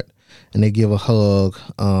tired, and they give a hug.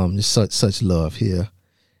 Just such love here,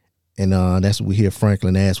 and that's when we hear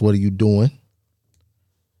Franklin ask, "What are you doing?"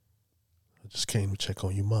 I just came to check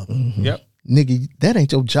on your mother. Yep. Nigga, that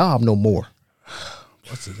ain't your job no more.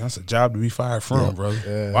 That's a job to be fired from, brother.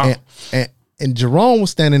 Yeah. Wow. And Jerome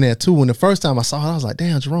was standing there too. When the first time I saw her, I was like,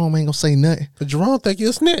 "Damn, Jerome ain't gonna say nothing." But Jerome think you're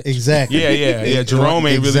a snitch. Exactly. Yeah. Jerome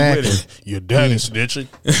ain't really with it. Your daddy snitching.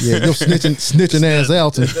 Yeah, your snitching ass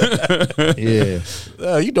Alton.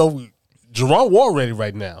 Yeah. You know, Jerome war ready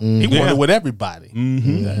right now. He wanted with everybody.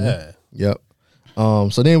 Yeah. Yep.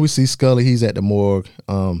 So then we see Scully. He's at the morgue,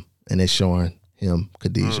 and they're showing him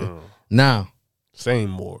Khadijah. Now, same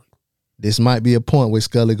morgue. This might be a point where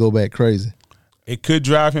Scully go back crazy. It could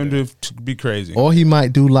drive him to be crazy. Or he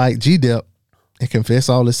might do like G-Dep and confess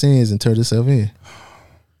all his sins and turn himself in.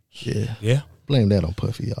 Yeah. Blame that on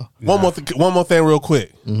Puffy, y'all. One more thing real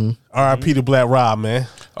quick. R.I.P. to Black Rob, man.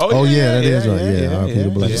 Oh yeah, that is right. Yeah, R.I.P. to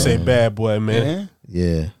Black You Rob. say bad boy, man.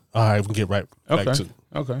 Yeah. All right, we can get right back to it.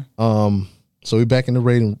 Okay. So we're back in the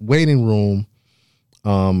waiting room.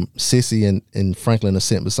 Sissy and Franklin are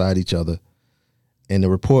sitting beside each other. And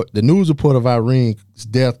the news report of Irene's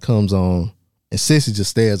death comes on, and Sissy just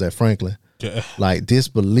stares at Franklin. Yeah. Like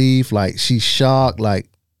disbelief, like she's shocked, like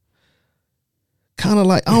kind of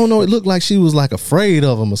like, I don't know, it looked like she was like afraid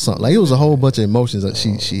of him or something. Like it was a whole bunch of emotions that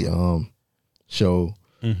she showed.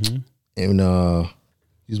 And you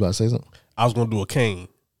was about to say something? I was gonna do a Kane.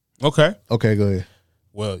 Okay, go ahead.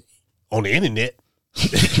 Well, on the internet.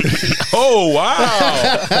 Oh wow!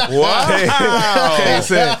 Kane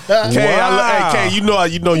said, Kane, you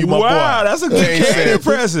know you my boy. Wow, that's a good Kane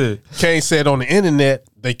impressive. Kane said on the internet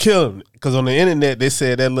they killed him because on the internet they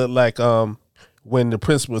said that looked like when the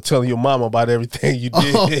principal was telling your mama about everything you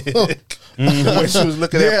did. When she was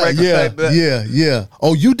looking at Franklin like that. Yeah.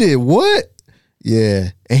 Oh, you did what?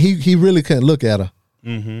 Yeah, and he really couldn't look at her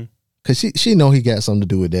because she know he got something to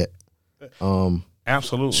do with that.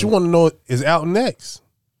 Absolutely. She want to know is out next.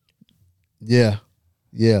 Yeah.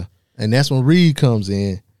 And that's when Reed comes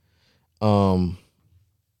in. And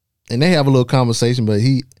they have a little conversation, but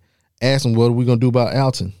asked him, what are we going to do about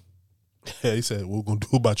Alton? Yeah, he said, what we're going to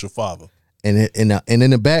do about your father. And in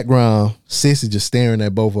the background, Sissy just staring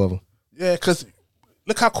at both of them. Yeah, because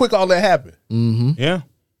look how quick all that happened. Mm-hmm. Yeah.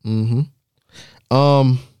 Mm-hmm.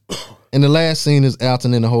 And the last scene is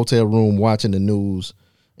Alton in the hotel room watching the news,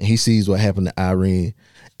 and he sees what happened to Irene.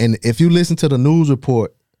 And if you listen to the news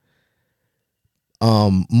report,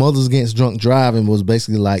 Mothers Against Drunk Driving was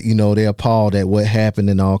basically like, they're appalled at what happened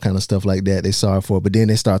and all kind of stuff like that. They sorry for it. But then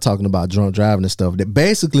they start talking about drunk driving and stuff. They're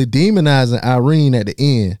basically demonizing Irene at the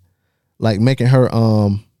end, like making her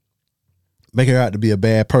out to be a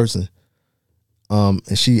bad person. And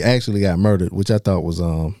she actually got murdered, which I thought was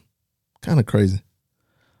kind of crazy.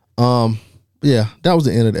 Yeah, that was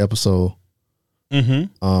the end of the episode.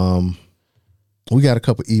 Mm-hmm. We got a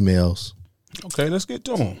couple emails. Okay, let's get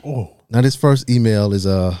to them. Oh, now this first email is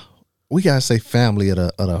we gotta say family of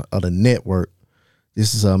the network.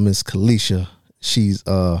 This is Miss Kalisha. She's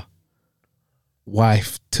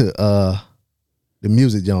wife to the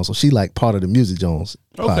Music Jones, so she like part of the Music Jones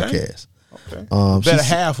podcast. Okay. Better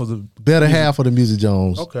half of the Music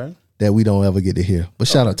Jones. Okay. That we don't ever get to hear. But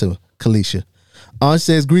shout out to Kalisha. She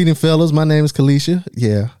says, greeting fellas, my name is Kalisha.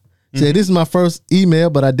 Yeah. She said, this is my first email,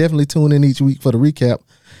 but I definitely tune in each week for the recap.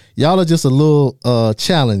 Y'all are just a little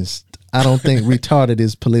challenged. I don't think retarded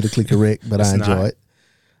is politically correct, but I enjoy it.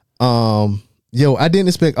 I didn't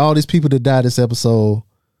expect all these people to die this episode.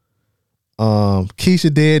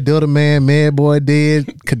 Keisha dead, Delta Man, Mad Boy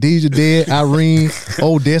dead, Khadijah dead, Irene,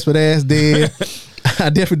 old desperate ass dead. I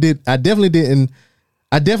definitely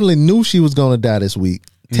knew she was gonna die this week.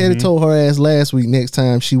 Teddy told her ass last week next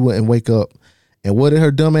time she wouldn't wake up. And what did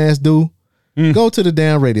her dumb ass do? Go to the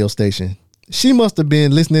damn radio station. She must have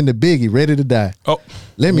been listening to Biggie, Ready to Die. Oh,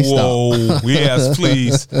 let me stop. Yes,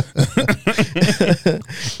 please.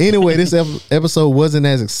 Anyway, this episode wasn't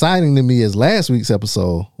as exciting to me as last week's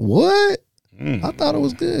episode. What? I thought it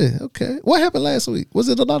was good. Okay. What happened last week? Was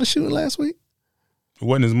it a lot of shooting last week? It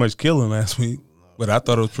wasn't as much killing last week, but I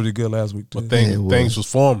thought it was pretty good last week too. But things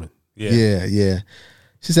was forming. Yeah.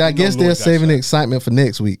 She said, I guess they're saving the excitement for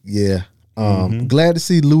next week. Yeah. Glad to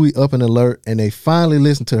see Louis up and alert, and they finally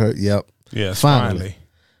listened to her. Yep. Yes, finally.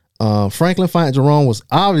 Franklin fighting Jerome was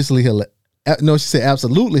obviously hilarious. No, she said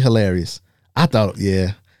absolutely hilarious. I thought,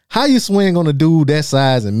 how you swing on a dude that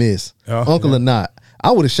size and miss, uncle or not?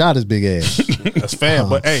 I would have shot his big ass. That's fair,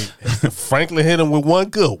 but hey, Franklin hit him with one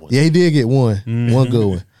good one. Yeah, he did get one good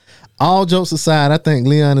one. All jokes aside, I think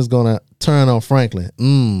Leon is gonna turn on Franklin.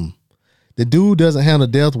 The dude doesn't handle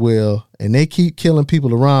death well, and they keep killing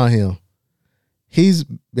people around him. He's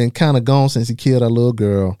been kind of gone since he killed our little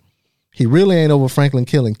girl. He really ain't over Franklin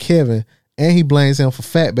killing Kevin, and he blames him for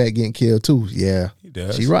Fatback getting killed too. Yeah, he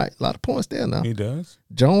does. She right. A lot of points there now. He does.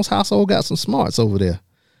 Jones' household got some smarts over there.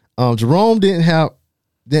 Jerome didn't have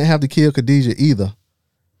to kill Khadijah either.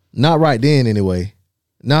 Not right then anyway.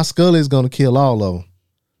 Now Scully's gonna kill all of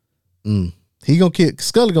them.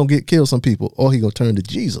 Scully gonna kill some people, or he gonna turn to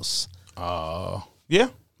Jesus. Yeah.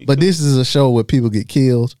 But this is a show where people get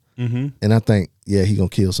killed, and I think he gonna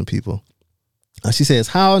kill some people. She says,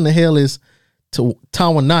 how in the hell is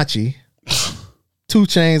Tawanachi, 2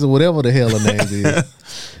 Chainz or whatever the hell her name is,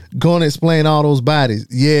 going to explain all those bodies?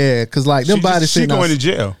 Yeah, because like them bodies. She going to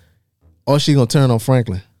jail. Or she going to turn on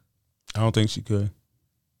Franklin? I don't think she could.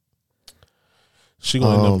 She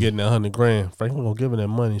going to end up getting $100,000. Franklin going to give her that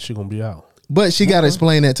money. She going to be out. But she got to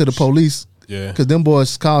explain that to the police. Yeah. Because them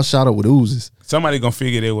boys shot up with Uzis. Somebody going to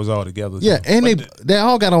figure they was all together. Yeah, so. and they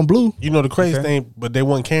all got on blue. You know the crazy thing, but they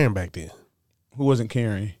wasn't caring back then. Who wasn't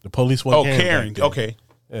carrying? The police wasn't carrying. Okay.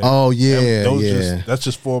 Yeah. Oh, yeah, that's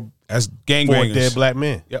just for gangbangers. Dead black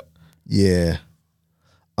men. Yep. Yeah.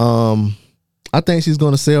 I think she's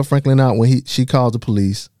going to sell Franklin out when she calls the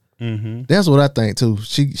police. That's what I think too.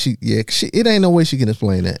 It ain't no way she can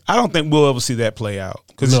explain that. I don't think we'll ever see that play out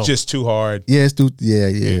because it's just too hard. Yeah, it's too.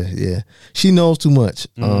 Yeah. She knows too much.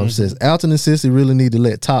 Says Alton and Sissy really need to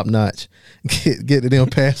let Top Notch get to them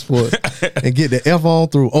passport and get the F on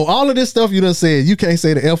through. Oh, all of this stuff you done said. You can't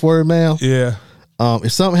say the F word, man. Yeah.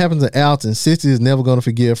 If something happens to Alton, Sissy is never going to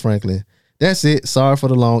forgive Franklin. That's it. Sorry for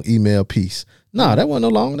the long email piece. Nah, that wasn't no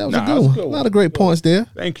long. That was a good one. A lot of great points there.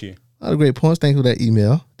 Thank you. A lot of great points. Thank you for that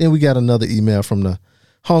email. Then we got another email from the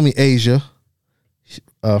homie Asia,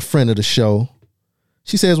 friend of the show.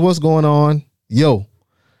 She says, what's going on? Yo,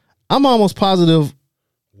 I'm almost positive.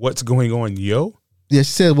 What's going on, yo? Yeah,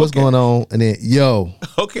 she says, what's going on? And then, yo.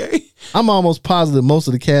 Okay. I'm almost positive most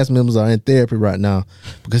of the cast members are in therapy right now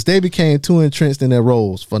because they became too entrenched in their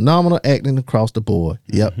roles. Phenomenal acting across the board.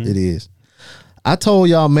 Yep, it is. I told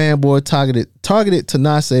y'all Man Boy targeted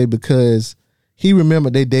Tanase because he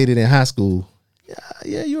remembered they dated in high school.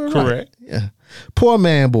 Yeah, you were right. Correct. Yeah. Poor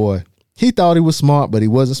man boy. He thought he was smart, but he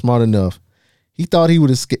wasn't smart enough. He thought he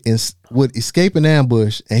would escape an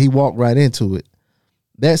ambush, and he walked right into it.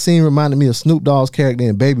 That scene reminded me of Snoop Dogg's character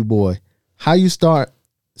in Baby Boy. How you start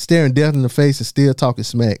staring death in the face and still talking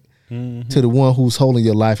smack to the one who's holding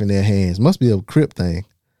your life in their hands. Must be a Crip thing.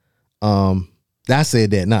 I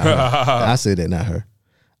said that, not her. I said that, not her.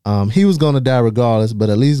 He was going to die regardless, but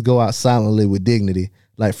at least go out silently with dignity.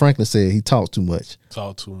 Like Franklin said, he talks too much.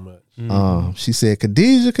 Talk too much. She said,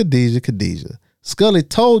 Khadijah. Scully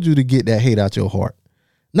told you to get that hate out your heart.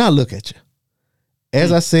 Now look at you.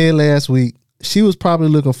 As I said last week, she was probably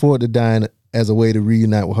looking forward to dying as a way to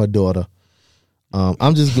reunite with her daughter.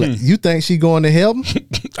 I'm just glad. You think she going to hell?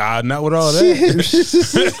 Not with all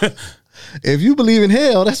that. If you believe in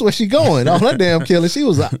hell, that's where she going. All that damn killing. She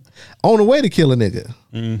was on the way to kill a nigga.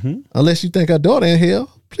 Unless you think her daughter in hell,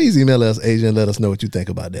 please email us, Asia, and let us know what you think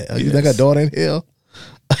about that. You think her daughter in hell?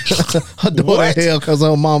 Her daughter in hell because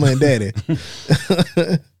of her mama and daddy.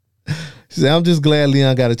 She said, I'm just glad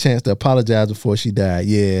Leon got a chance to apologize before she died.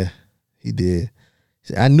 Yeah, he did.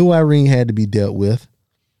 She said, I knew Irene had to be dealt with.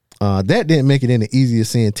 That didn't make it any easier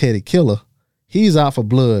seeing Teddy kill her. He's out for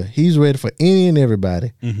blood. He's ready for any and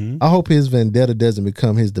everybody. I hope his vendetta doesn't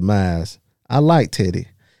become his demise. I like Teddy.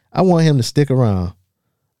 I want him to stick around.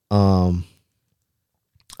 I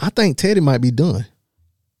think Teddy might be done.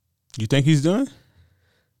 You think he's done?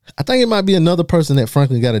 I think it might be another person that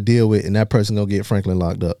Franklin got to deal with, and that person gonna get Franklin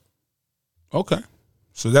locked up. Okay.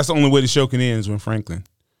 So that's the only way the show can end is when Franklin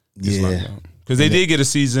gets locked up. Because they did get a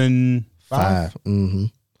season 5.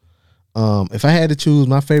 If I had to choose,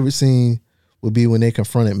 my favorite scene would be when they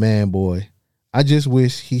confronted Man Boy. I just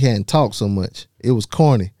wish he hadn't talked so much. It was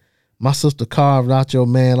corny. My sister carved out your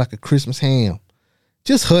man like a Christmas ham.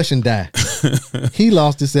 Just hush and die. He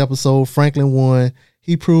lost this episode. Franklin won.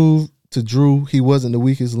 He proved to Drew he wasn't the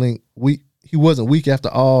weakest link. He wasn't weak after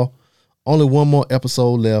all. Only one more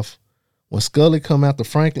episode left. When Scully come after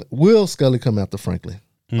Franklin, will Scully come after Franklin?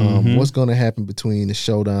 What's going to happen between the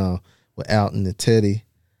showdown with Alton and Teddy?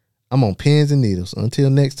 I'm on pins and needles. Until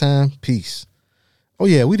next time, peace. Oh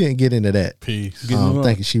yeah, we didn't get into that. Peace.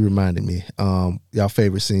 Thank you. She reminded me. Y'all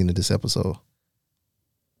favorite scene of this episode?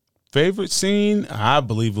 Favorite scene? I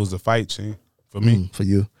believe it was the fight scene for me. For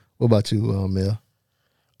you. What about you, Mel?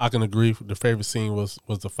 I can agree. The favorite scene was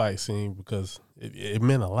the fight scene because it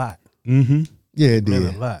meant a lot. Yeah, it did.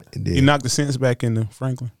 Meant a lot. It did. He knocked the sense back into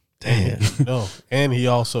Franklin. Damn. No, and he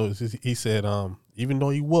also he said, even though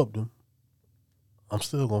you whooped him, I'm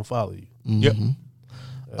still gonna follow you. Yep.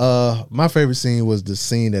 My favorite scene was the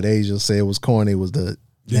scene that Asia said was corny. Was the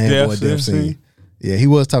Man Boy death scene. Yeah, he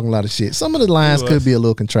was talking a lot of shit. Some of the lines could be a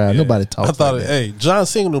little contrived. Yeah. Nobody talks. I thought, like that. hey, John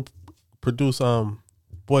Singer produced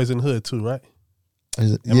Boys in the Hood too, right?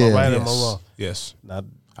 Am I right? Or am I wrong? Yes. Now,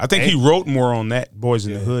 I think he wrote more on that Boys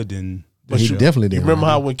in the Hood than But he definitely did. You remember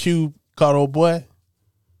how when Q caught old boy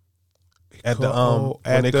at the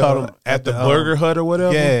when they caught him at the Burger Hut or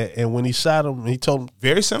whatever? Yeah, and when he shot him, he told him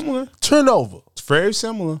very similar. Turn over. It's very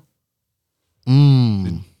similar.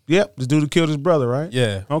 Mm. Yep, the dude who killed his brother, right?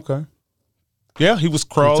 Yeah. Okay. Yeah, he was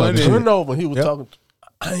crawling. Turn over. He was talking.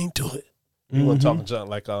 I ain't do it. He wasn't talking John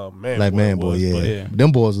like man. Like boy Man Boy, was, yeah. but But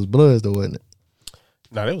them boys was Bloods though, wasn't it?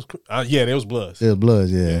 No, they was they was Bloods. They was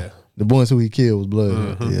Bloods, yeah. The boys who he killed was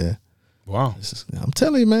Bloods, yeah. Wow. I'm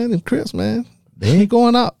telling you, man, them Crips, man, they ain't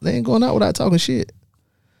going out. They ain't going out without talking shit.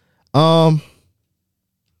 Who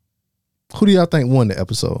do y'all think won the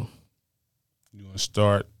episode? You want to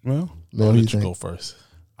start? Well, Mel, I'll you let you think? go first.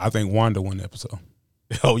 I think Wanda won the episode.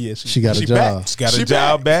 Oh yeah, She got a job. She got a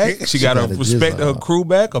job back. She got to respect her crew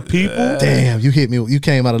back, her people. Damn, you hit me. You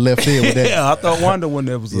came out of left field with that. Yeah, I thought Wanda won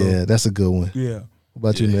the episode. Yeah, that's a good one. Yeah. What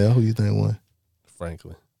about you, Mel? Who you think won?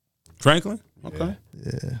 Franklin. Okay.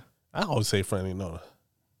 Yeah. I always say Franklin. No.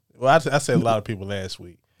 Well, I said a lot of people last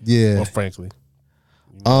week. Yeah. Well, Franklin.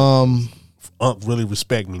 Really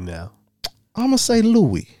respect me now. I'm gonna say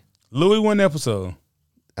Louis. Louis won the episode.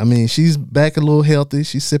 I mean, she's back a little healthy.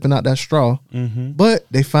 She's sipping out that straw, but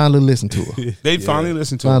they finally listened to her. They finally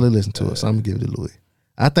listened to her. Finally listened to her. So I'm gonna give it to Louis.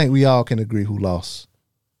 I think we all can agree who lost.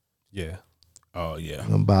 Yeah. Oh yeah.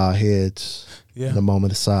 And bow our heads. Yeah. In a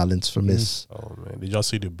moment of silence for Miss. Oh man, did y'all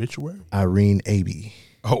see the obituary? Irene Abbey.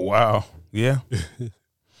 Oh wow. Yeah.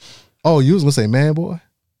 Oh, you was gonna say Man Boy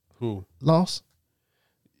Who lost?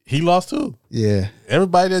 he lost too? Yeah,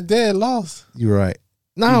 Everybody that dead lost. you're right.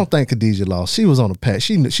 No, I don't think Khadijah lost. She was on the path.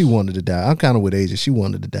 She wanted to die. I'm kind of with Asia. She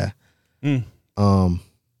wanted to die.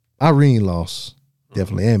 Irene lost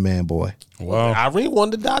definitely, and Man Boy. Wow. Irene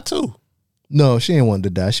wanted to die too. No, she ain't wanted to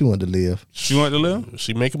die. She wanted to live. She wanted to live.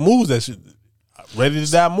 She making moves that she. Ready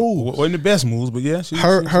to die moves. Wasn't the best moves, but yeah.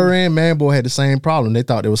 Her and Man Boy had the same problem. They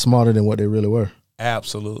thought they were smarter than what they really were.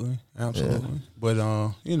 Absolutely. Yeah. But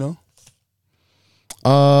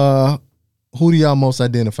who do y'all most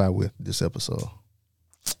identify with this episode?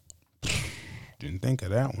 Didn't think of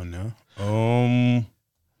that one now.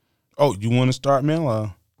 Oh, you want to start,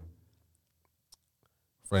 Mel?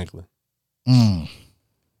 Franklin.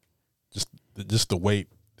 Just the weight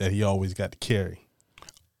that he always got to carry.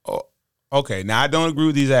 Oh, okay. Now I don't agree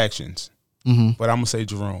with these actions, but I'm gonna say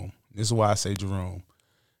Jerome. This is why I say Jerome.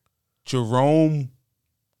 Jerome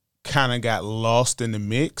kind of got lost in the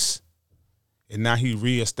mix, and now he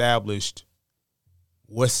reestablished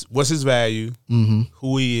what's his value,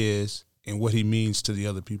 who he is, and what he means to the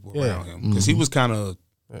other people around him. Because he was kind of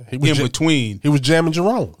in between. He was jamming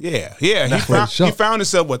Jerome. Yeah. He found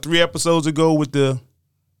himself 3 episodes ago with the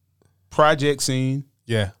project scene.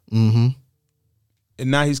 Yeah. And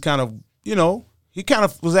now he's kind of, he kind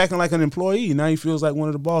of was acting like an employee. Now he feels like one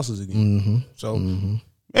of the bosses again. So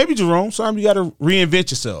maybe Jerome, sometimes you got to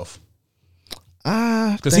reinvent yourself.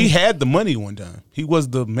 Because he had the money one time. He was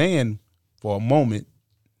the man for a moment.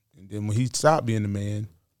 And then when he stopped being the man,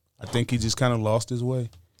 I think he just kind of lost his way.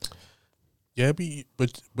 Yeah,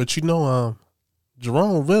 but Jerome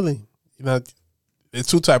really, it's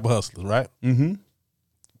 2 type of hustlers, right?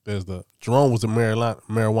 There's Jerome was a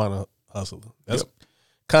marijuana hustler. That's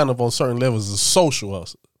kind of on certain levels a social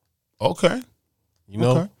hustler. Okay.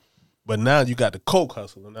 But now you got the coke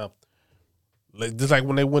hustler. Now, just like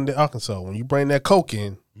when they went to Arkansas, when you bring that coke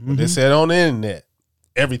in, what they said on the internet,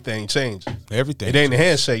 everything changes. Everything. It ain't a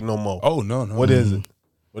handshake no more. Oh, no. What is it?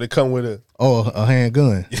 Would it come with a? Oh, a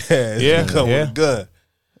handgun. Yeah, come with a gun.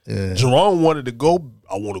 Yeah. Jerome wanted to go.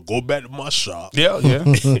 I want to go back to my shop. Yeah.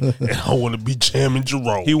 And I want to be jamming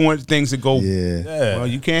Jerome. He wanted things to go. Yeah. Well,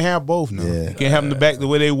 you can't have both now. Yeah. You can't have them back the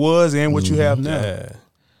way they was and what you have now. Yeah.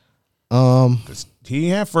 'Cause he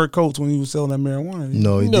didn't have fur coats when he was selling that marijuana.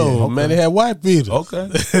 No, he didn't. Man, they had white beaters. Okay.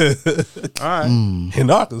 All right. In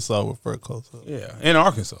Arkansas with fur coats. Yeah. In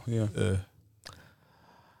Arkansas. Yeah.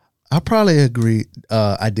 I probably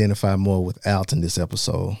identify more with Alton this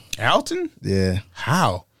episode. Alton? Yeah.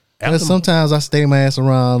 How? Because sometimes I stay my ass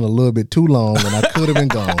around a little bit too long and I could have been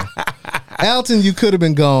gone. Alton, you could have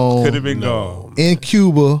been gone. Could have been gone. In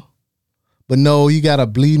Cuba. But no, you got a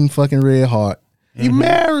bleeding fucking red heart. You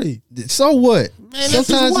married. So what? Man, that's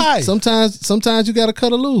his wife. Sometimes you got to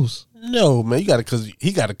cut her loose. No, man, he got to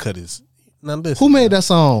cut his. Now listen, who made that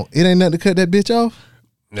song? It ain't nothing to cut that bitch off.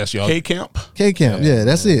 That's y'all. K-Camp. K-Camp. Yeah,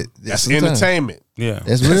 that's it. That's entertainment. Yeah,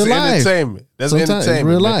 that's real life. Entertainment. That's Sometimes entertainment. it's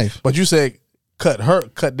real man. life. But you said cut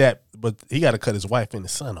that. But he got to cut his wife and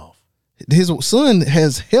his son off. His son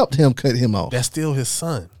has helped him cut him off. That's still his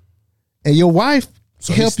son. And your wife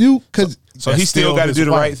help you because so he still got to do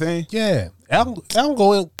the right thing. Yeah, Alton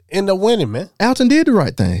going to end up winning, man. Alton did the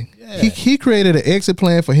right thing. Yeah. He created an exit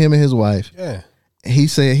plan for him and his wife. Yeah, he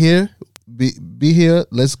said, "Here, be here.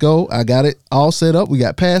 Let's go. I got it all set up. We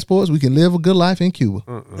got passports. We can live a good life in Cuba."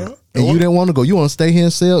 And you didn't want to go. You want to stay here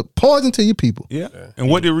and sell poison to your people. Yeah. And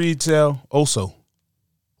what did Reed tell Oso?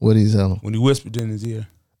 What did he tell him? When he whispered in his ear.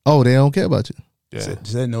 Oh, they don't care about you. Yeah.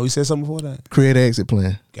 He said something before that. Create an exit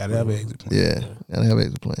plan. Gotta have an exit plan. Yeah, gotta have an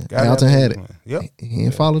exit plan. Alton had it. Yep. He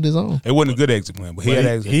didn't follow his own. It wasn't a good exit plan, but he had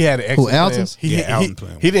an exit plan. He had an exit Who, plan. Alton's? Alton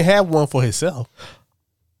plan. He didn't have one for himself.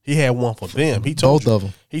 He had one for them. He told both of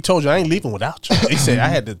them. He told you I ain't leaving without you. He said I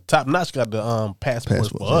had the top notch got the passports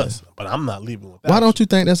for us, but I'm not leaving without. Why don't you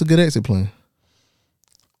think that's a good exit plan?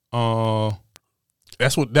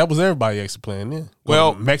 That was everybody's exit plan then.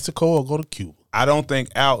 Go to Mexico or go to Cuba. I don't think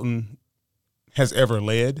Alton has ever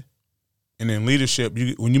led, and in leadership,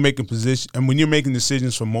 when you're making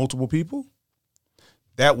decisions for multiple people,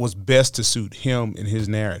 that was best to suit him and his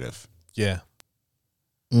narrative. Yeah.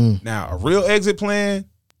 Now, a real exit plan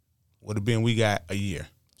would have been we got a year.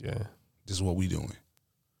 Yeah. This is what we doing.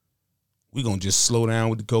 We gonna just slow down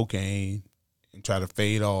with the cocaine and try to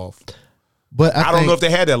fade off. But I don't know if they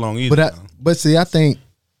had that long either. But see, I think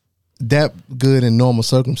that good in normal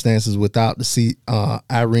circumstances without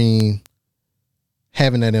Irene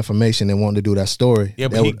having that information and wanting to do that story. Yeah,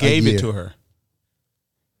 but he gave it to her.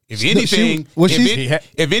 If anything,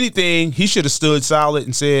 if anything, he should have stood solid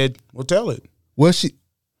and said, "Well, tell it." Well,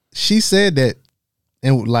 she said that,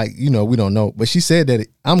 and we don't know, but she said that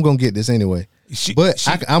I'm gonna get this anyway.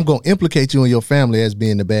 I'm gonna implicate you and your family as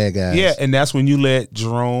being the bad guys. Yeah, and that's when you let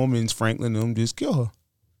Jerome and Franklin them just kill her.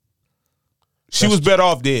 She was better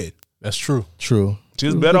off dead. That's true. True. She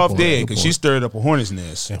was better off dead because she stirred up a hornet's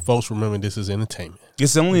nest. And folks, remember this is entertainment.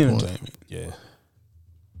 It's only entertainment. Yeah.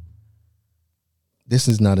 this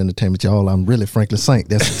is not entertainment, y'all. I'm really Franklin Saint.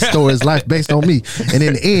 That's the story of his life based on me. And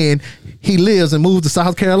in the end, he lives and moves to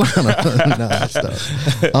South Carolina. Nah,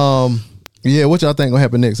 stop. Yeah, what y'all think gonna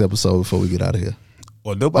happen next episode before we get out of here?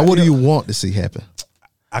 Well, Or what do you want to see happen?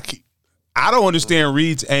 I don't understand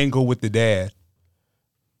Reed's angle with the dad.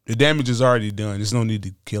 The damage is already done. There's no need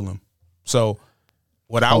to kill him. So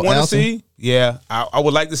what I want to see, I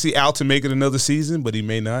would like to see Alton make it another season, but he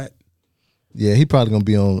may not. Yeah, he probably gonna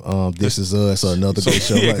be on This Is Us or another good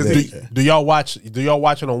show. Yeah, like that. do y'all watch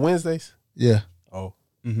it on Wednesdays? Yeah. Oh,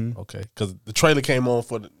 okay. Because the trailer came on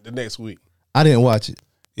for the next week. I didn't watch it.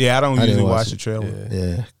 Yeah, I don't didn't usually watch the trailer.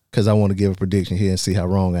 Yeah, because I want to give a prediction here and see how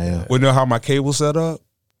wrong I am. We know how my cable set up.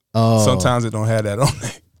 Sometimes it don't have that on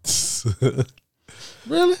it.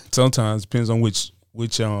 Really? Sometimes depends on which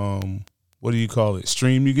what do you call it?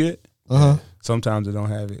 Stream you get. Sometimes it don't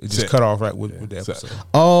have it. It just cut off right with the episode.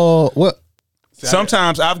 Oh, what?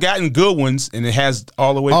 Sometimes I've gotten good ones and it has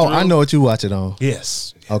all the way Oh, through. I know what you watch it on.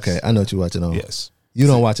 Yes. Okay, I know what you watch it on. Yes. You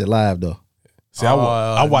don't watch it live though. See,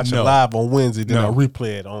 I watch it no. live on Wednesday, then No. I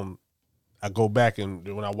replay it on. I go back and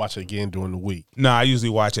when I watch it again during the week. No, I usually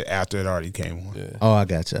watch it after it already came on. Yeah. Oh, I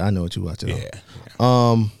got you. I know what you watch it Yeah.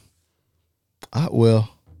 on. I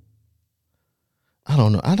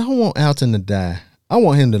don't know. I don't want Alton to die. I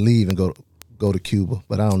want him to leave and go to Cuba,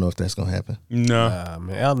 but I don't know if that's gonna happen. No. Nah,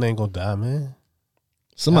 man, Alton ain't gonna die, man.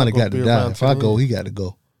 Somebody Alton got to gonna be die. around If I till go, then. he got to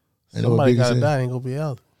go. Ain't know what Somebody Biggie gotta said? die. Ain't gonna be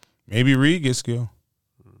Alton. Maybe Reed gets killed.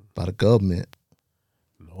 By the government.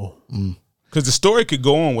 No. Because the story could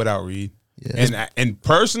go on without Reed. Yeah. And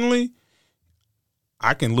personally,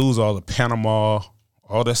 I can lose all the Panama,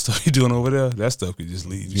 all that stuff you're doing over there. That stuff could just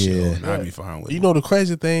leave the show, and I'd be fine with it. You know the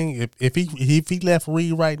crazy thing, if he left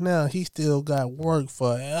Reed right now, he still got work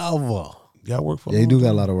forever. Got work for Yeah, he do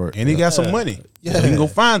got a lot of work. and he got some money. Yeah. So he can go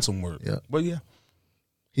find some work. Yeah. But yeah.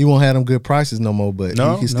 He won't have them good prices no more, but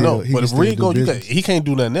No, he can still. No, he but can if still Reed do go, business. he can't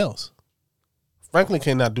do nothing else. Franklin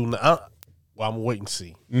cannot do nothing. Well, I'm waiting to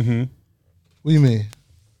see. Mm-hmm. What do you mean?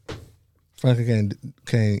 Franklin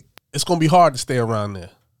can't. It's gonna be hard to stay around there.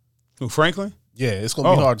 Who, Franklin? Yeah, it's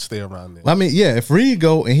gonna be hard to stay around there. I mean, yeah. If Reed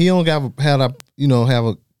go and he don't have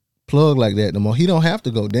a plug like that no more, he don't have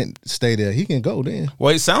to go. Then stay there. He can go then.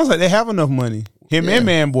 Well, it sounds like they have enough money. Him and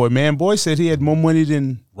Man Boy. Man Boy said he had more money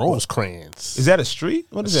than Rosecrans. Is that a street?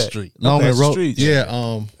 What is That's a that? street. Long That's and a road. street.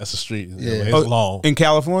 Yeah. That's a street. Yeah. It's long. In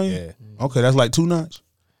California? Yeah. Okay, that's like 2 notch.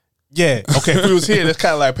 Yeah. Okay. If we was here, that's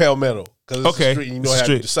kind of like Palmetto because it's Okay. a street. You know It's a how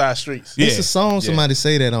street. the side streets. Yeah. It's a song somebody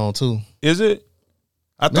say that on too. Is it?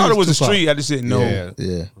 I Maybe thought it it's was a Tupac. street. I just didn't know. Yeah.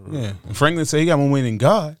 Yeah. Yeah. And Franklin said he got more money than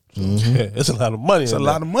God. Yeah, it's a lot of money. It's a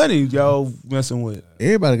lot of money y'all messing with.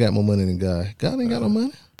 Everybody got more money than God. God ain't got no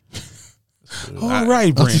money. All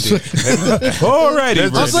right, Brandon. All righty,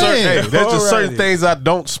 There's just, saying. there's just certain things I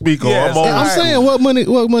don't speak on. Yes, I'm on. I'm saying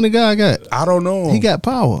what money God got? I don't know. He got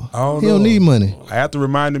power. I don't He don't know. need money. I have to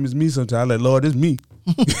remind him it's me sometimes. Like, Lord, it's me.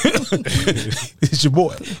 It's your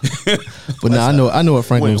boy. But now I know what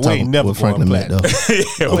Franklin was we ain't talking never what Franklin going meant though.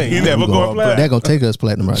 Yeah, Wait, he you never going going black. That gonna take us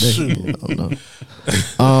platinum right there. I don't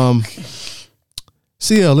know.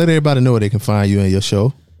 CL, let everybody know where they can find you and your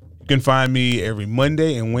show. You can find me every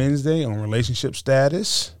Monday and Wednesday on Relationship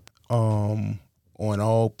Status. On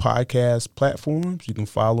all podcast platforms. You can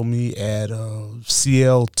follow me at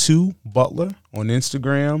CL2 Butler on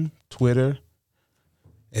Instagram, Twitter,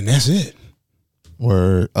 and that's it.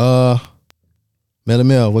 Word. Melly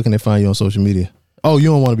Mel, where can they find you on social media? Oh, you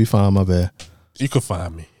don't want to be found, my bad. You can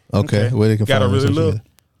find me. Okay. Where they can Gotta find you on really social look.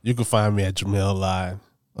 media? You can find me at Jamel Live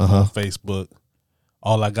Uh-huh. on Facebook.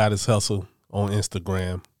 All I got is Hustle on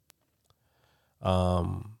Instagram.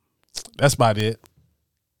 That's about it.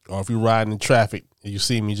 Or if you're riding in traffic and you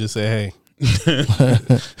see me, just say, hey.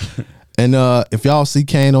 And if y'all see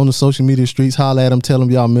Kane on the social media streets, holler at him, tell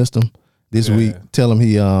him y'all missed him this week. Tell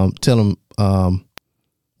him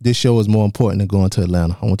this show is more important than going to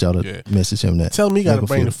Atlanta. I want y'all to message him that. Tell him he got to Make him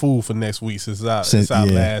bring feel- the food for next week since it's our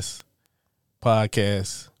last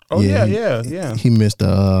podcast. Oh, yeah. He missed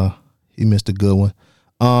a good one.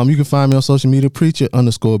 You can find me on social media,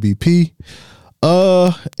 Preacher_BP.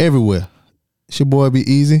 Everywhere. It's your boy Be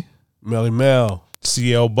Easy. Melly Mel.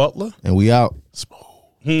 CL Butler. And we out.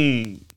 Hmm.